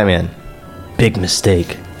 X-ray Batman. Big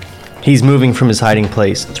mistake. He's moving from his hiding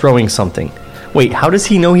place, throwing something. Wait, how does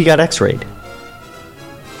he know he got X-rayed?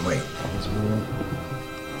 Wait.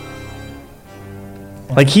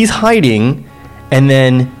 Like, he's hiding, and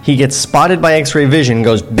then he gets spotted by X-ray vision,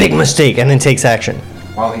 goes, big mistake, and then takes action.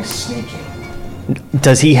 While he's sneaking.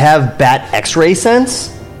 Does he have bat X-ray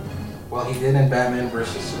sense? Well, he did in Batman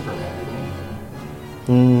vs. Superman, didn't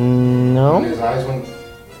he? No. When his eyes went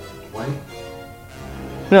white?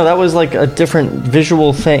 No, that was like a different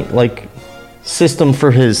visual thing, like, system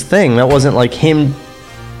for his thing. That wasn't like him,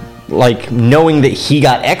 like, knowing that he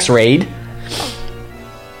got X-rayed.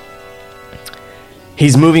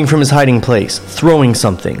 He's moving from his hiding place, throwing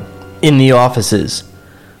something, in the offices.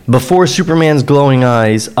 Before Superman's glowing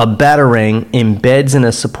eyes, a batarang embeds in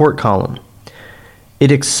a support column.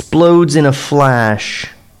 It explodes in a flash.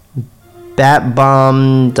 Bat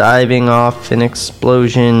bomb diving off an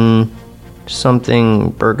explosion. Something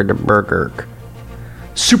burger to burger.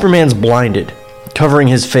 Superman's blinded, covering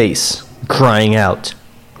his face, crying out.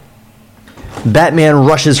 Batman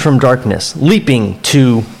rushes from darkness, leaping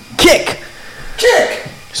to kick.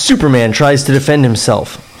 Superman tries to defend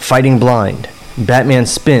himself, fighting blind. Batman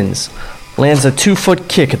spins, lands a 2-foot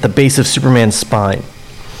kick at the base of Superman's spine.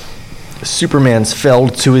 Superman's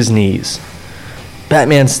felled to his knees.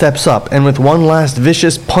 Batman steps up and with one last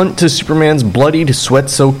vicious punt to Superman's bloodied,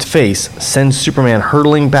 sweat-soaked face, sends Superman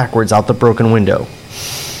hurtling backwards out the broken window.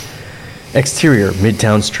 Exterior,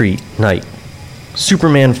 Midtown Street, night.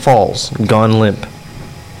 Superman falls, gone limp.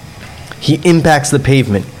 He impacts the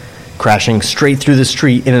pavement, crashing straight through the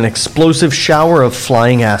street in an explosive shower of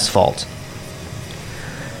flying asphalt.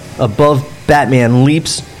 Above, Batman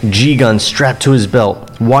leaps, G-gun strapped to his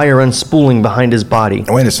belt, wire unspooling behind his body.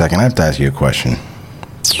 Wait a second, I have to ask you a question.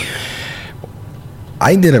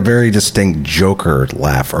 I did a very distinct Joker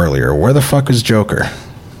laugh earlier. Where the fuck is Joker?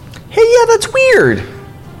 Hey, yeah, that's weird.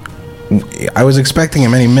 I was expecting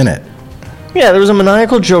him any minute. Yeah, there was a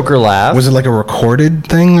maniacal Joker laugh. Was it like a recorded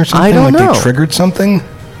thing or something? I don't know. They triggered something?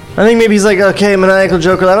 I think maybe he's like, okay, maniacal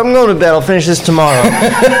Joker laugh. I'm going to bed. I'll finish this tomorrow.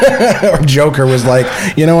 Or Joker was like,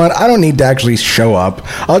 you know what? I don't need to actually show up.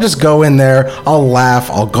 I'll just go in there. I'll laugh.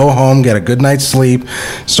 I'll go home, get a good night's sleep,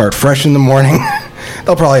 start fresh in the morning.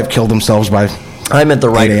 They'll probably have killed themselves by I meant the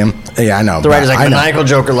writer. 8 a.m. Yeah, I know. The writer's like, maniacal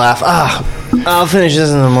Joker laugh. I'll finish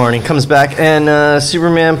this in the morning. Comes back, and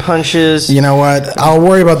Superman punches. You know what? I'll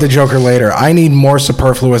worry about the Joker later. I need more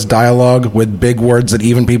superfluous dialogue with big words that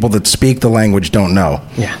even people that speak the language don't know.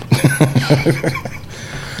 Yeah.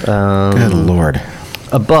 Good Lord.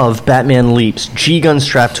 Above, Batman leaps, G-gun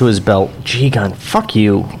strapped to his belt. G-gun, fuck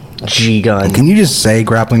you, G-gun. Can you just say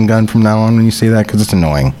grappling gun from now on when you see that? Because it's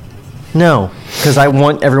annoying. No, because I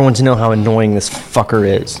want everyone to know how annoying this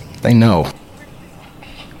fucker is. They know.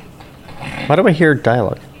 Why do I hear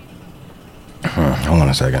dialogue? Hold on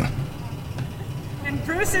a second. And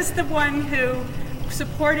Bruce is the one who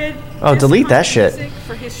supported. Oh, delete that shit.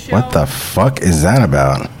 For his show. What the fuck is that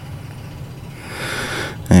about?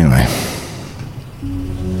 Anyway.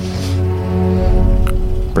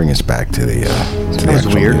 Bring us back to the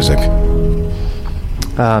actual weird. music.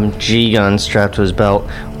 G-gun strapped to his belt,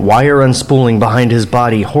 wire unspooling behind his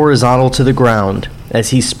body, horizontal to the ground,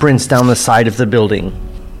 as he sprints down the side of the building.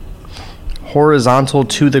 Horizontal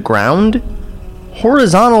to the ground?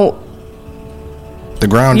 Horizontal? The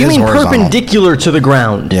ground You is mean horizontal. perpendicular to the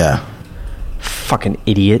ground? Yeah. Fucking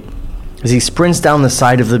idiot. As he sprints down the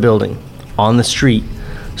side of the building, on the street,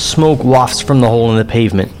 smoke wafts from the hole in the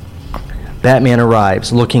pavement. Batman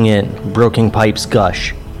arrives, looking in, broken pipes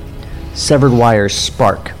gush. Severed wires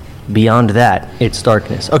spark. Beyond that, it's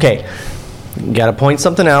darkness. Okay, gotta point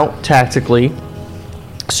something out tactically.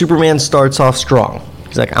 Superman starts off strong.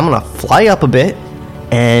 He's like, I'm gonna fly up a bit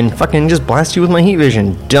and fucking just blast you with my heat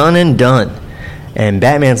vision. Done and done. And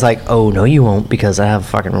Batman's like, oh, no you won't, because I have a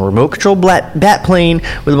fucking remote control bat plane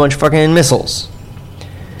with a bunch of fucking missiles.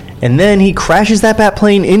 And then he crashes that bat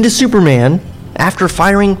plane into Superman after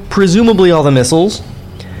firing presumably all the missiles.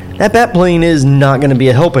 That bat plane is not going to be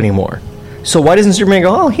a help anymore. So why doesn't Superman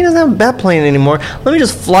go, oh, he doesn't have a bat plane anymore. Let me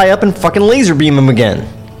just fly up and fucking laser beam him again.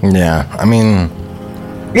 Yeah, I mean...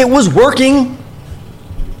 It was working.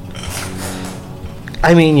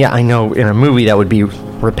 I mean, yeah, I know in a movie that would be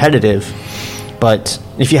repetitive. But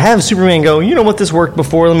if you have Superman go, you know what, this worked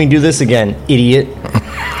before, let me do this again, idiot.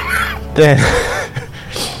 Then...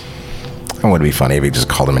 It would be funny if he just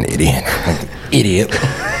called him an idiot. Like, idiot.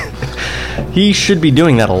 He should be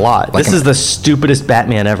doing that a lot. Like this is the stupidest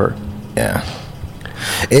Batman ever. Yeah.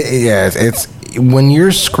 It's when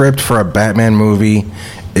your script for a Batman movie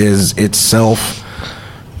is itself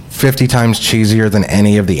 50 times cheesier than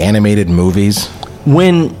any of the animated movies.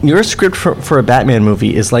 When your script for a Batman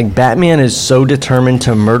movie is like Batman is so determined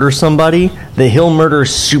to murder somebody that he'll murder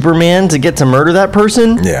Superman to get to murder that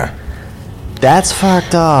person. Yeah. That's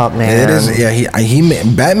fucked up, man. It is.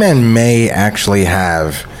 Yeah, Batman may actually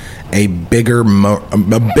have a bigger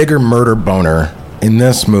murder boner in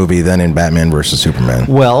this movie than in Batman versus Superman.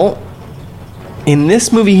 Well, in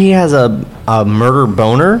this movie he has a murder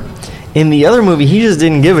boner. In the other movie he just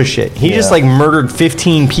didn't give a shit. He just like murdered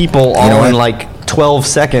 15 people all in like 12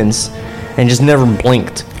 seconds and just never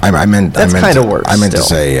blinked. I meant kind of worse. I meant to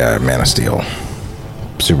say Man of Steel.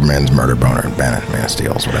 Superman's murder boner. Man of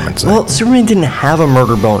Steel is what I meant to say. Well, Superman didn't have a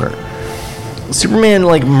murder boner. Superman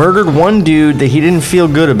like murdered one dude that he didn't feel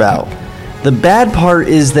good about. The bad part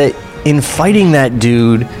is that in fighting that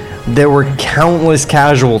dude, there were countless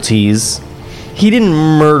casualties. He didn't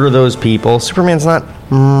murder those people. Superman's not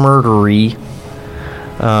murdery.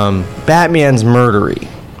 Batman's murdery.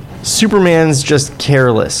 Superman's just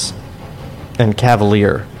careless and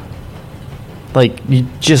cavalier. Like, you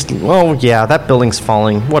just, oh yeah, that building's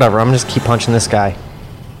falling. Whatever, I'm just keep punching this guy.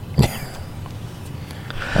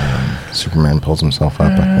 Superman pulls himself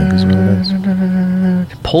up, I think is what it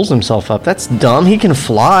is. Pulls himself up. That's dumb. He can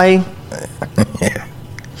fly. Yeah.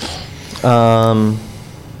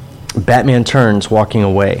 Batman turns, walking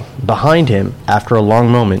away. Behind him, after a long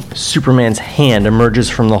moment, Superman's hand emerges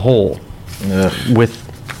from the hole with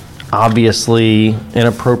obviously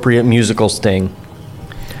inappropriate musical sting.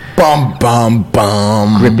 Bum, bum,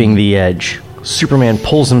 bum. Gripping the edge. Superman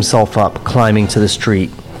pulls himself up, climbing to the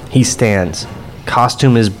street. He stands.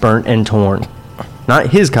 Costume is burnt and torn. Not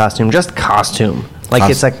his costume, just costume. Like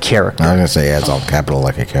it's a character. I was going to say, yeah, it's all capital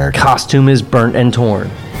like a character. Costume is burnt and torn.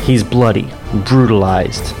 He's bloody,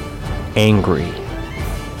 brutalized, angry.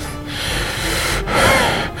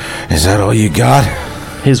 Is that all you got?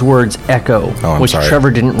 His words echo, which sorry. Trevor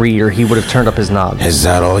didn't read or he would have turned up his knob. Is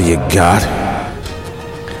that all you got?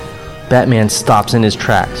 Batman stops in his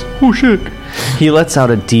tracks. Oh shit. He lets out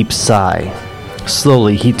a deep sigh.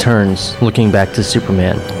 Slowly, he turns, looking back to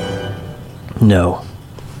Superman. No.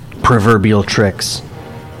 Proverbial tricks.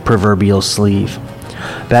 Proverbial sleeve.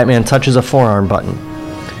 Batman touches a forearm button.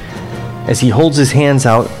 As he holds his hands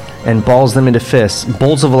out and balls them into fists,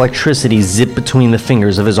 bolts of electricity zip between the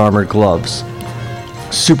fingers of his armored gloves.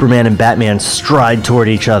 Superman and Batman stride toward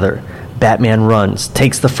each other. Batman runs,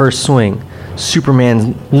 takes the first swing.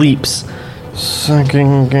 Superman leaps,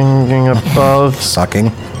 sucking above.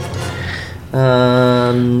 Sucking?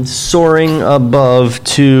 Soaring above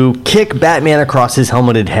to kick Batman across his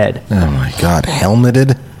helmeted head. Oh my god,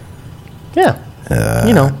 helmeted? Yeah.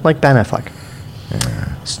 Like Ben Affleck.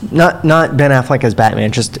 Not Ben Affleck as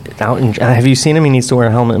Batman, just out in... Have you seen him? He needs to wear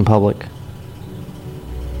a helmet in public.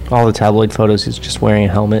 All the tabloid photos, he's just wearing a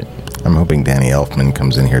helmet. I'm hoping Danny Elfman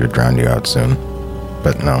comes in here to drown you out soon.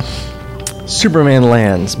 But no. Superman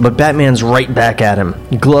lands, but Batman's right back at him,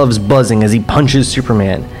 gloves buzzing as he punches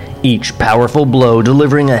Superman, each powerful blow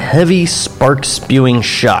delivering a heavy, spark-spewing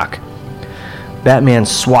shock. Batman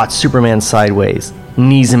swats Superman sideways,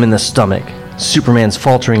 knees him in the stomach. Superman's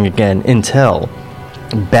faltering again until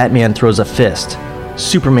Batman throws a fist.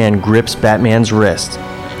 Superman grips Batman's wrist.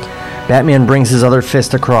 Batman brings his other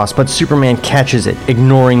fist across, but Superman catches it,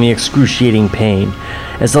 ignoring the excruciating pain.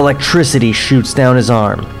 As electricity shoots down his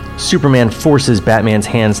arm, Superman forces Batman's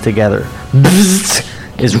hands together. Bzzzt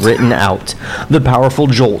is written out. The powerful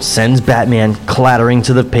jolt sends Batman clattering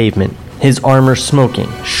to the pavement, his armor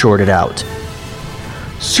smoking, shorted out.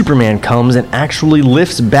 Superman comes and actually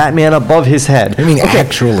lifts Batman above his head. I mean,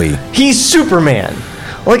 actually. He's Superman.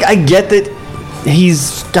 Like, I get that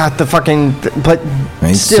he's got the fucking... But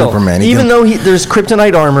he's still, Superman. Even though there's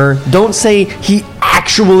kryptonite armor, don't say he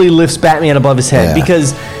actually lifts Batman above his head. Yeah.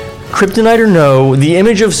 Because, kryptonite or no, the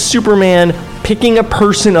image of Superman picking a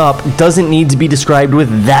person up doesn't need to be described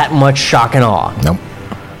with that much shock and awe. Nope.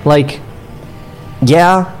 Like,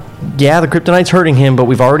 yeah, the kryptonite's hurting him, but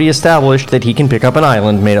we've already established that he can pick up an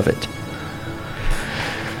island made of it.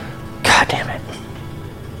 God damn it.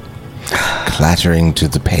 Clattering to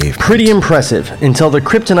the pavement. Pretty impressive, until the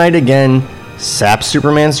kryptonite again saps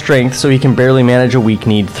Superman's strength so he can barely manage a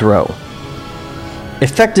weak-kneed throw.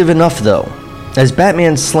 Effective enough, though, as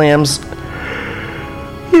Batman slams...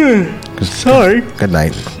 Sorry. Good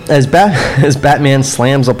night. As Batman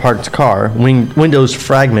slams a parked car, windows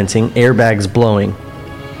fragmenting, airbags blowing.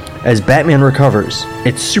 As Batman recovers,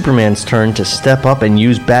 it's Superman's turn to step up and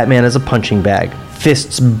use Batman as a punching bag.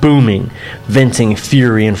 Fists booming, venting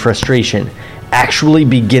fury and frustration, actually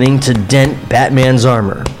beginning to dent Batman's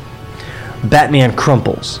armor. Batman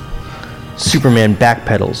crumples. Superman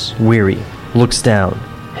backpedals, weary, looks down.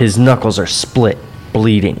 His knuckles are split,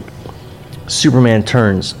 bleeding. Superman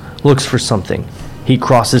turns, looks for something. He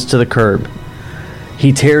crosses to the curb.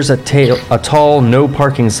 He tears a tall no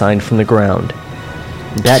parking sign from the ground.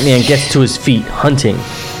 Batman gets to his feet, hunting.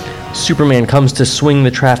 Superman comes to swing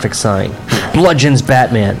the traffic sign. Bludgeons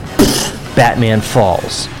Batman. Batman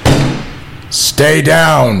falls. Stay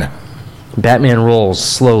down! Batman rolls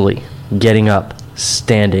slowly, getting up,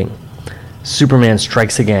 standing. Superman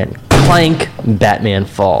strikes again. Clank! Batman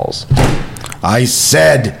falls. I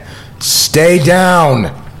said, stay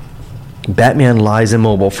down! Batman lies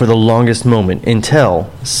immobile for the longest moment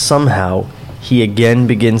until, somehow, he again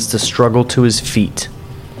begins to struggle to his feet.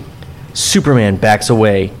 Superman backs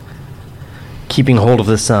away, keeping hold of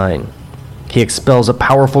the sign. He expels a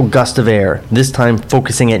powerful gust of air, this time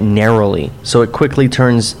focusing it narrowly, so it quickly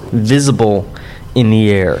turns visible in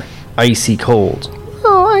the air, icy cold.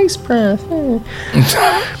 Oh, ice breath.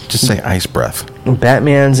 Just say ice breath.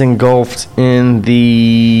 Batman's engulfed in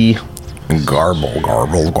the... Garble.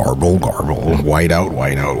 White out.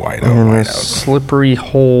 In a slippery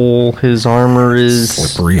hole. His armor is...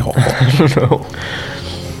 Slippery hole. I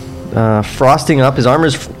don't know. Frosting up. His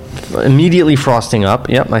armor's immediately frosting up.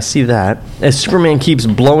 Yep, I see that. As Superman keeps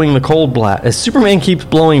blowing the cold blast. As Superman keeps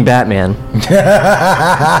blowing Batman.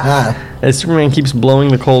 As Superman keeps blowing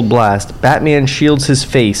the cold blast, Batman shields his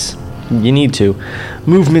face. You need to.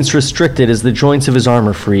 Movement's restricted as the joints of his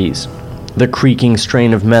armor freeze. The creaking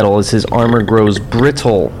strain of metal as his armor grows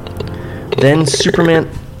brittle. Then Superman...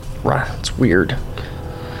 It's weird.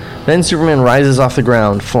 Then Superman rises off the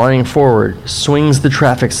ground, flying forward, swings the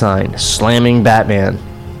traffic sign, slamming Batman.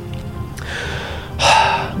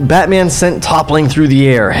 Batman sent toppling through the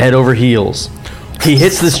air, head over heels. He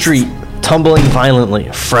hits the street, tumbling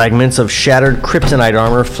violently, fragments of shattered kryptonite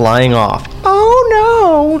armor flying off.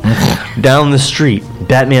 Oh no! Down the street,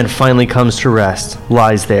 Batman finally comes to rest,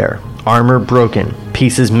 lies there, armor broken,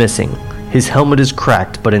 pieces missing. His helmet is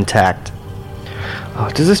cracked but intact. Oh,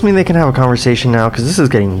 does this mean they can have a conversation now? Because this is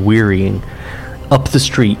getting wearying. Up the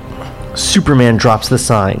street, Superman drops the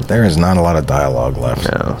sign. There is not a lot of dialogue left.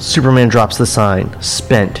 No. Superman drops the sign,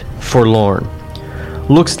 spent, forlorn.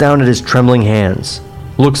 Looks down at his trembling hands.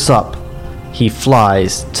 Looks up. He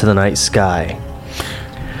flies to the night sky.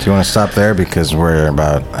 Do you want to stop there? Because we're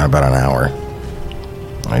about an hour.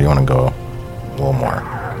 Or you want to go a little more?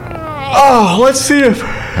 Oh, let's see if...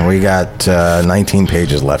 And we got 19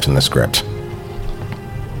 pages left in the script.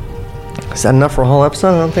 Is that enough for a whole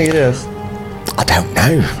episode? I don't think it is. I don't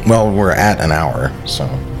know. Well, we're at an hour, so...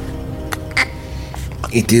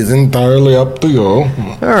 It is entirely up to you.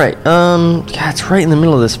 Alright, yeah, it's right in the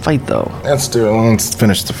middle of this fight, though. Let's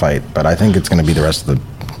finish the fight, but I think it's going to be the rest of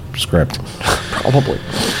the script. Probably.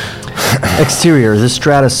 Exterior, the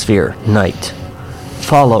stratosphere, night.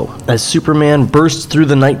 Follow as Superman bursts through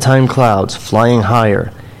the nighttime clouds, flying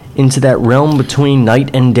higher, into that realm between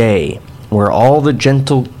night and day, where at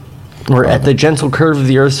the gentle curve of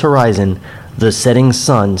the Earth's horizon, the setting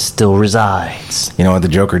sun still resides. You know what? The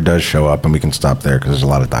Joker does show up, and we can stop there because there's a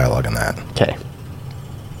lot of dialogue in that. Okay.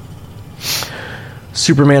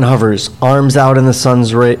 Superman hovers, arms out in the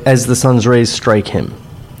sun's as the sun's rays strike him.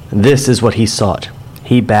 This is what he sought.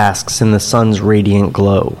 He basks in the sun's radiant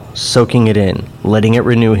glow, soaking it in, letting it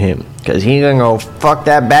renew him, because he's gonna go fuck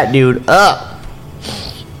that bat dude up.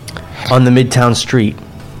 On the Midtown street,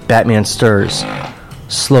 Batman stirs.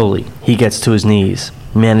 Slowly, he gets to his knees,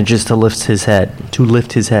 manages to lift his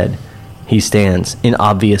head. He stands, in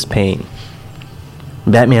obvious pain.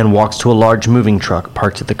 Batman walks to a large moving truck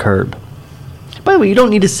parked at the curb. By the way, you don't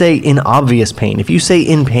need to say in obvious pain. If you say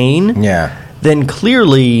in pain, then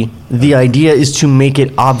clearly the idea is to make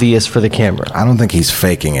it obvious for the camera. I don't think he's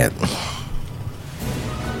faking it.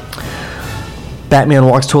 Batman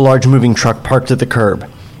walks to a large moving truck parked at the curb.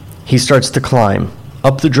 He starts to climb.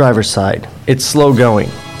 Up the driver's side. It's slow going.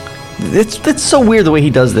 It's so weird the way he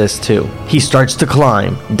does this, too. He starts to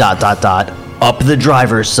climb, ... up the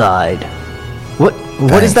driver's side. What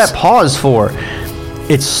is that pause for?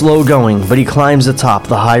 It's slow going, but he climbs atop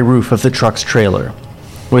the high roof of the truck's trailer.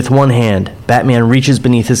 With one hand, Batman reaches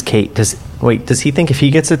beneath his cape. Does he think if he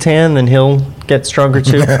gets a tan, then he'll get stronger,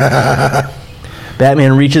 too?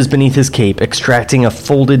 Batman reaches beneath his cape, extracting a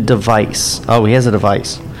folded device. Oh, he has a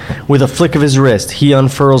device. With a flick of his wrist, he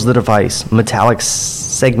unfurls the device, metallic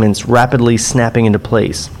segments rapidly snapping into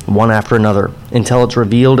place, one after another, until it's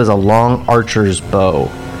revealed as a long archer's bow.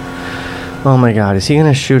 Oh my god, is he going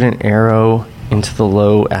to shoot an arrow into the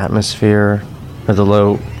low atmosphere?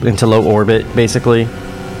 Or into low orbit, basically?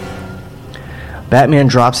 Batman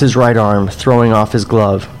drops his right arm, throwing off his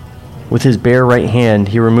glove. With his bare right hand,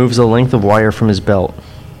 he removes a length of wire from his belt.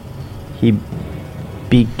 He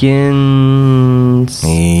begins...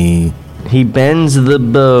 He bends the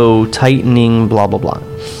bow, tightening blah blah blah.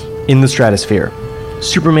 In the stratosphere,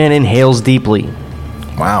 Superman inhales deeply.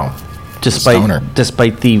 Wow.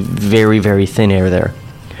 Despite the very, very thin air there.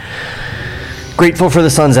 Grateful for the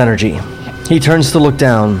sun's energy, he turns to look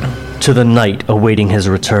down to the night awaiting his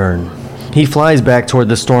return. He flies back toward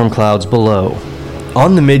the storm clouds below.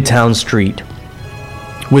 On the Midtown street,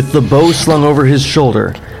 with the bow slung over his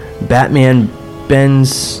shoulder, Batman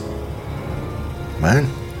bends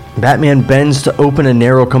to open a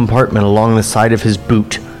narrow compartment along the side of his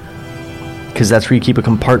boot, because that's where you keep a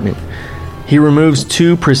compartment. He removes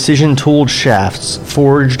two precision-tooled shafts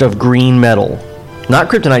forged of green metal. Not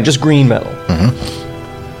kryptonite, just green metal.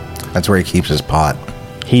 Mm-hmm. That's where he keeps his pot.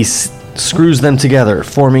 He screws them together,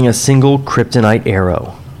 forming a single kryptonite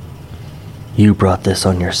arrow. You brought this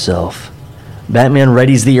on yourself. Batman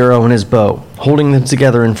readies the arrow and his bow, holding them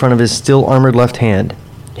together in front of his still-armored left hand.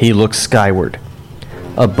 He looks skyward.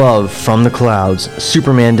 Above, from the clouds,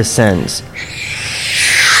 Superman descends,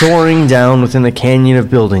 soaring down within the canyon of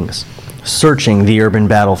buildings, searching the urban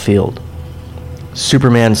battlefield.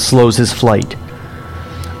 Superman slows his flight.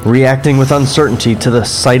 reacting with uncertainty to the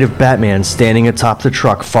sight of Batman standing atop the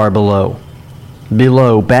truck far below.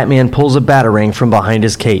 Below, Batman pulls a batarang from behind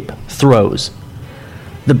his cape, throws.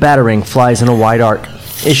 The batarang flies in a wide arc,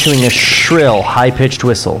 issuing a shrill, high-pitched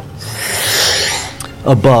whistle.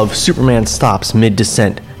 Above, Superman stops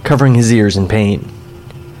mid-descent, covering his ears in pain.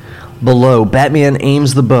 Below, Batman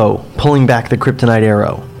aims the bow, pulling back the kryptonite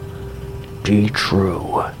arrow. Be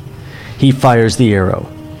true. He fires the arrow.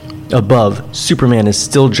 Above, Superman is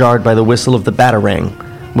still jarred by the whistle of the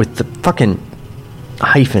batarang, with the fucking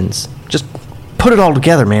hyphens. Just put it all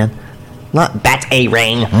together, man. Not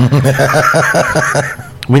bat-a-rang.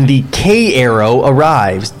 When the K arrow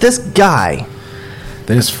arrives, this guy...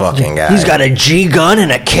 This fucking guy. He's got a G gun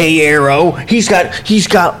and a K arrow. He's got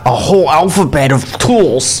a whole alphabet of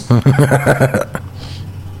tools.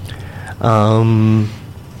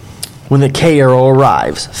 When the K arrow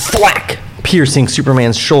arrives, thwack, piercing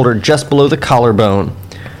Superman's shoulder just below the collarbone.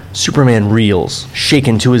 Superman reels,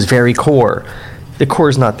 shaken to his very core. The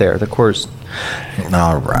core's not there. The core's...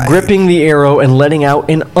 All right. Gripping the arrow and letting out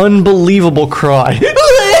an unbelievable cry.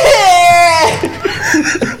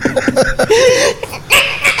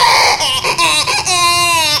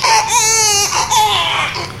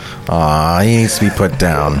 Aw, he needs to be put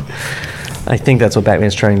down. I think that's what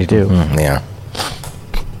Batman's trying to do. Yeah.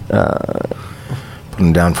 Put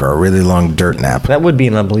him down for a really long dirt nap. That would be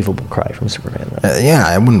an unbelievable cry from Superman. Yeah,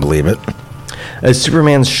 I wouldn't believe it. As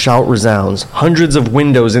Superman's shout resounds, hundreds of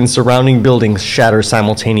windows in surrounding buildings shatter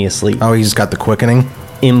simultaneously. Oh, he's got the quickening?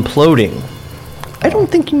 Imploding. I don't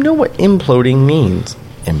think you know what imploding means.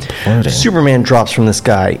 Imploding. Superman drops from the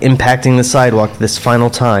sky, impacting the sidewalk this final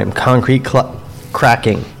time, concrete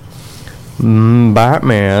cracking.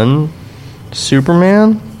 Batman?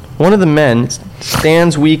 Superman? One of the men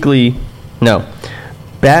stands weakly... No.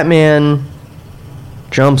 Batman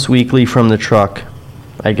jumps weakly from the truck,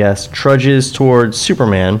 I guess, trudges towards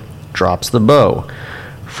Superman, drops the bow.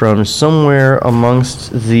 From somewhere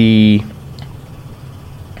amongst the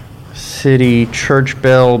city, church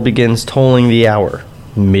bell begins tolling the hour.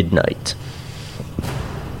 Midnight.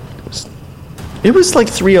 It was like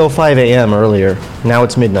 3:05 a.m. earlier. Now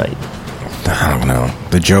it's midnight. I don't know.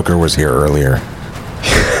 The Joker was here earlier.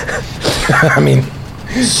 I mean...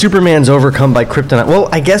 Superman's overcome by kryptonite. Well,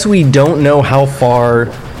 I guess we don't know how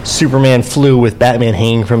far Superman flew with Batman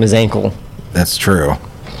hanging from his ankle. That's true.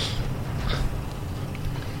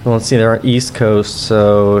 Well, let's see. They're on East Coast,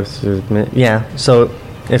 so... Yeah, so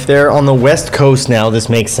if they're on the West Coast now, this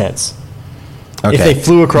makes sense. Okay. If they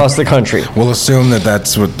flew across the country. We'll assume that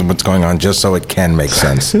that's what's going on, just so it can make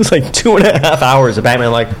sense. It was like 2.5 hours of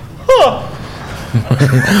Batman like, huh.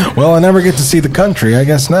 Well, I never get to see the country, I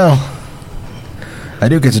guess now. I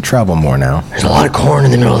do get to travel more now. There's a lot of corn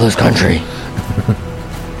in the middle of this country.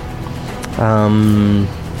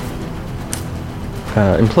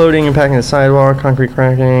 Imploding, impacting the sidewalk, concrete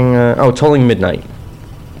cracking. Tolling midnight.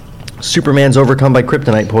 Superman's overcome by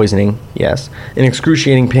kryptonite poisoning. Yes. In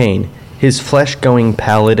excruciating pain. His flesh going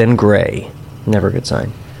pallid and gray. Never a good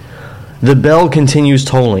sign. The bell continues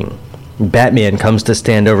tolling. Batman comes to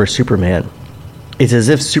stand over Superman. It's as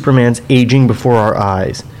if Superman's aging before our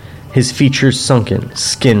eyes. His features sunken,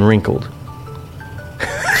 skin wrinkled.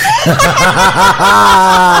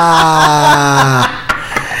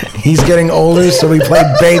 He's getting older, so we play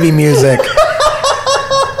baby music.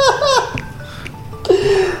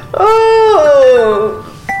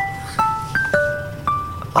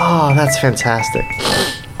 Oh, that's fantastic.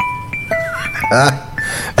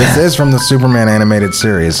 This is from the Superman animated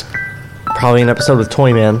series. Probably an episode with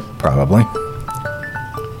Toyman. Probably.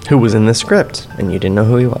 Who was in the script, and you didn't know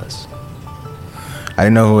who he was. I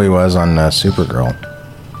didn't know who he was on Supergirl.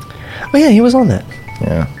 Oh yeah, he was on that.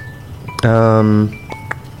 Yeah.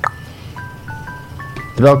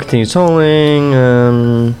 The bell continues tolling.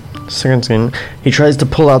 Second scene. He tries to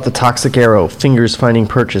pull out the toxic arrow, fingers finding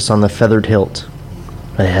purchase on the feathered hilt.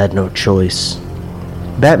 I had no choice.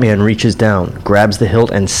 Batman reaches down, grabs the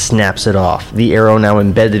hilt, and snaps it off, the arrow now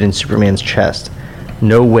embedded in Superman's chest.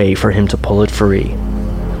 No way for him to pull it free.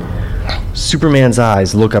 Superman's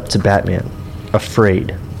eyes look up to Batman,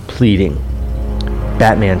 afraid, pleading.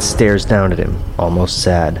 Batman stares down at him, almost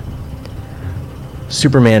sad.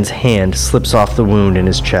 Superman's hand slips off the wound in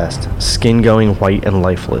his chest, skin going white and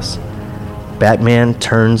lifeless. Batman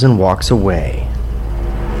turns and walks away.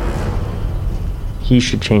 He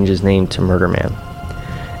should change his name to Murder Man.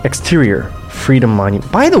 Exterior, Freedom Monument.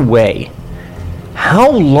 By the way, how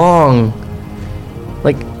long...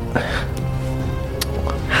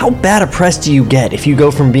 how bad a press do you get if you go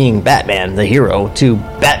from being Batman, the hero, to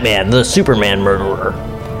Batman, the Superman murderer?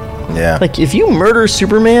 Yeah. If you murder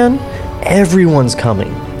Superman, everyone's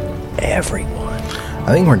coming. everyone.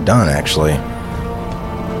 I think we're done, actually.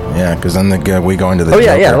 Yeah, because then we go into the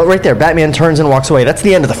Joker. Right there. Batman turns and walks away. That's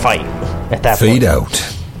the end of the fight at that point.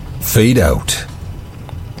 Fade out.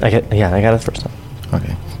 I got it the first time.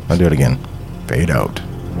 Okay, I'll do it again. Fade out.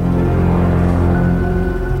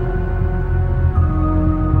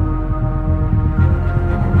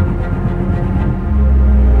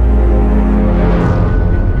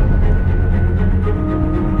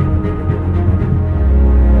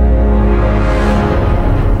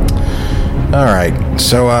 All right,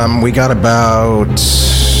 so we got about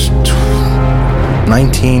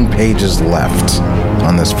 19 pages left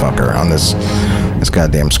on this fucker, on this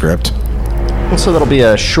goddamn script. So that'll be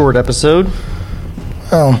a short episode.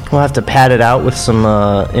 Well, we'll have to pad it out with some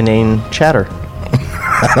inane chatter.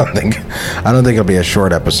 I don't think it'll be a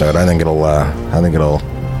short episode. I think it'll.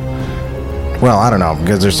 Well, I don't know,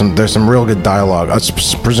 because there's some real good dialogue.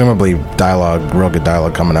 Presumably real good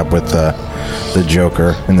dialogue coming up with the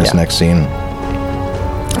Joker in this next scene.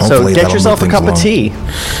 Hopefully so get yourself a cup of tea.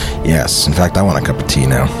 Yes, in fact, I want a cup of tea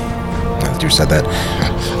now. You said that.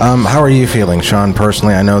 How are you feeling, Sean?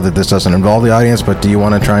 Personally, I know that this doesn't involve the audience, but do you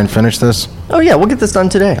want to try and finish this? Oh yeah, we'll get this done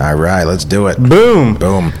today. All right, let's do it. Boom.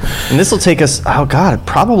 And this will take us,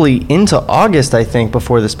 probably into August, I think,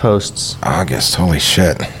 before this posts. August, holy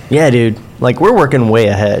shit. Yeah, dude. Like, we're working way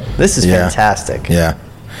ahead. This is fantastic. Yeah.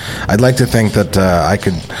 I'd like to think that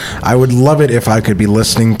I would love it if I could be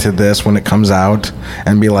listening to this when it comes out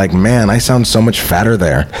and be like, man, I sound so much fatter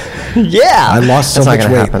there. Yeah. I lost so much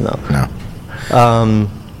weight. That's not going to happen, though. No.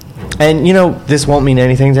 And, this won't mean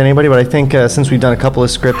anything to anybody, but I think since we've done a couple of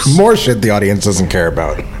scripts... More shit the audience doesn't care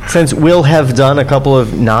about. Since we'll have done a couple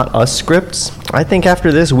of not us scripts, I think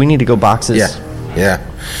after this, we need to go boxes. Yeah.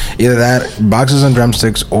 Either that, Boxes and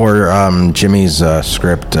Drumsticks, or Jimmy's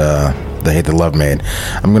script, The Hate That Love Made.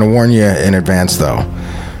 I'm going to warn you in advance, though.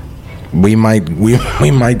 We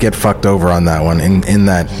might get fucked over on that one, in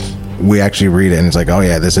that we actually read it, and it's like, oh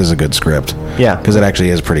yeah, this is a good script. Yeah. Because it actually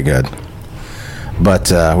is pretty good.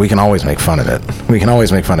 But we can always make fun of it. We can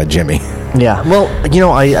always make fun of Jimmy. Yeah. Well,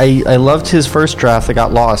 I loved his first draft that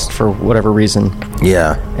got lost for whatever reason.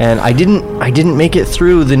 Yeah. And I didn't make it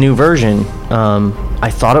through the new version.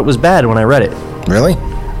 I thought it was bad when I read it. Really?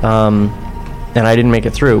 And I didn't make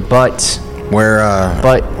it through. But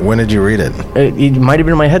when did you read it? It might have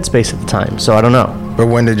been in my headspace at the time, so I don't know. But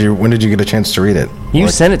when did you get a chance to read it? You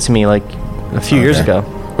sent it to me like a few years ago.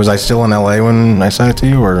 Was I still in LA when I sent it to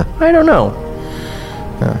you, or? I don't know.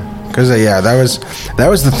 Because that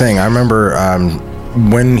was the thing. I remember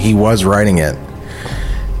when he was writing it.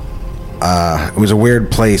 It was a weird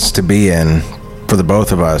place to be in for the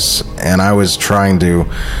both of us, and I was trying to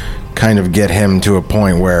kind of get him to a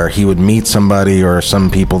point where he would meet somebody or some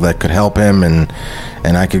people that could help him, and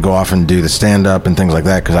I could go off and do the stand-up and things like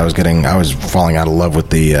that, because I was falling out of love with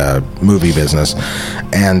the movie business.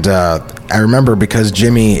 And I remember, because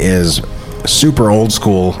Jimmy is super old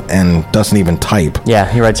school and doesn't even type.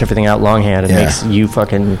 Yeah, he writes everything out longhand and makes you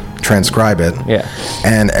fucking transcribe it. Yeah.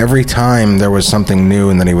 And every time there was something new,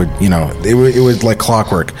 and then he would, it was like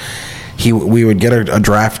clockwork. We would get a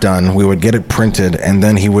draft done, we would get it printed, and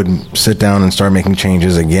then he would sit down and start making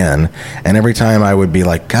changes again. And every time I would be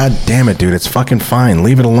like, God damn it, dude, it's fucking fine,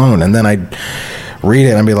 leave it alone. And then I'd read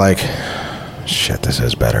it and be like, shit, this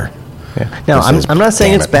is better. Yeah. Now, I'm not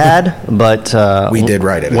saying it's bad, but we did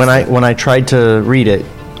write it. When I tried to read it,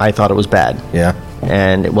 I thought it was bad. Yeah.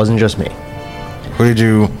 And it wasn't just me. Who did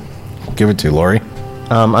you give it to, Lori?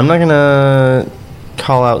 I'm not gonna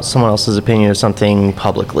call out someone else's opinion of something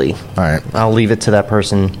publicly. All right. I'll leave it to that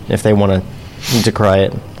person if they want to decry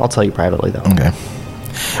it. I'll tell you privately, though. Okay.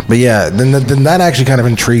 But yeah, then that actually kind of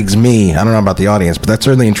intrigues me. I don't know about the audience, but that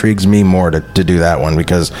certainly intrigues me more to do that one,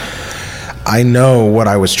 because I know what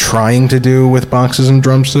I was trying to do with Boxes and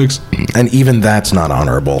Drumsticks, and even that's not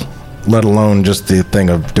honorable, let alone just the thing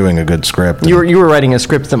of doing a good script. You were writing a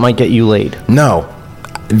script that might get you laid. No,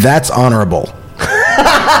 that's honorable.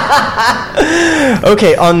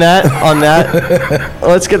 Okay, on that,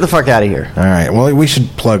 let's get the fuck out of here. All right. Well, we should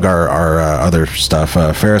plug our other stuff.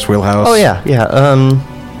 Ferris Wheelhouse. Oh yeah.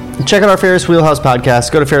 Check out our Ferris Wheelhouse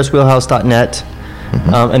podcast. Go to ferriswheelhouse.net.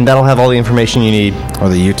 Mm-hmm. And that'll have all the information you need. Or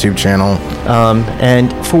the YouTube channel.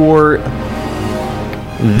 And for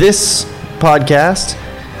this podcast,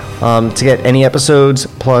 to get any episodes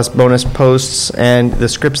plus bonus posts and the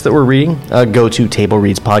scripts that we're reading, go to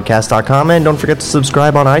tablereadspodcast.com, and don't forget to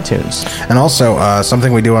subscribe on iTunes. And also,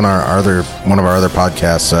 something we do on one of our other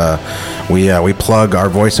podcasts, we plug our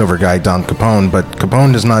voiceover guy, Don Capone, but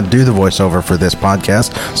Capone does not do the voiceover for this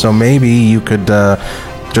podcast, so maybe you could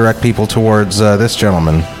direct people towards this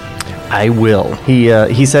gentleman. I will.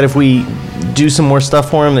 He said if we do some more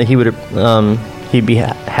stuff for him, that he would he'd be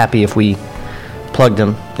happy if we plugged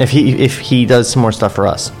him. If he does some more stuff for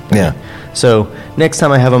us. Yeah. So next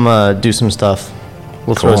time I have him do some stuff,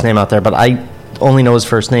 we'll throw his name out there. But I only know his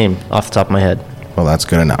first name off the top of my head. Well, that's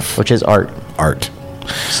good enough. Which is Art. Art.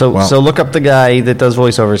 So look up the guy that does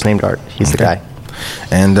voiceovers named Art. He's the guy.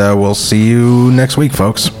 And we'll see you next week,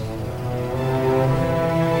 folks.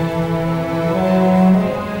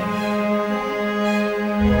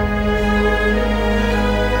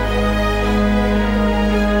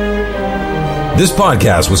 This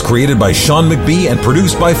podcast was created by Sean McBee and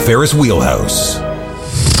produced by Ferris Wheelhouse.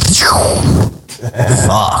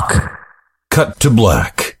 Fuck. Cut to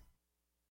black.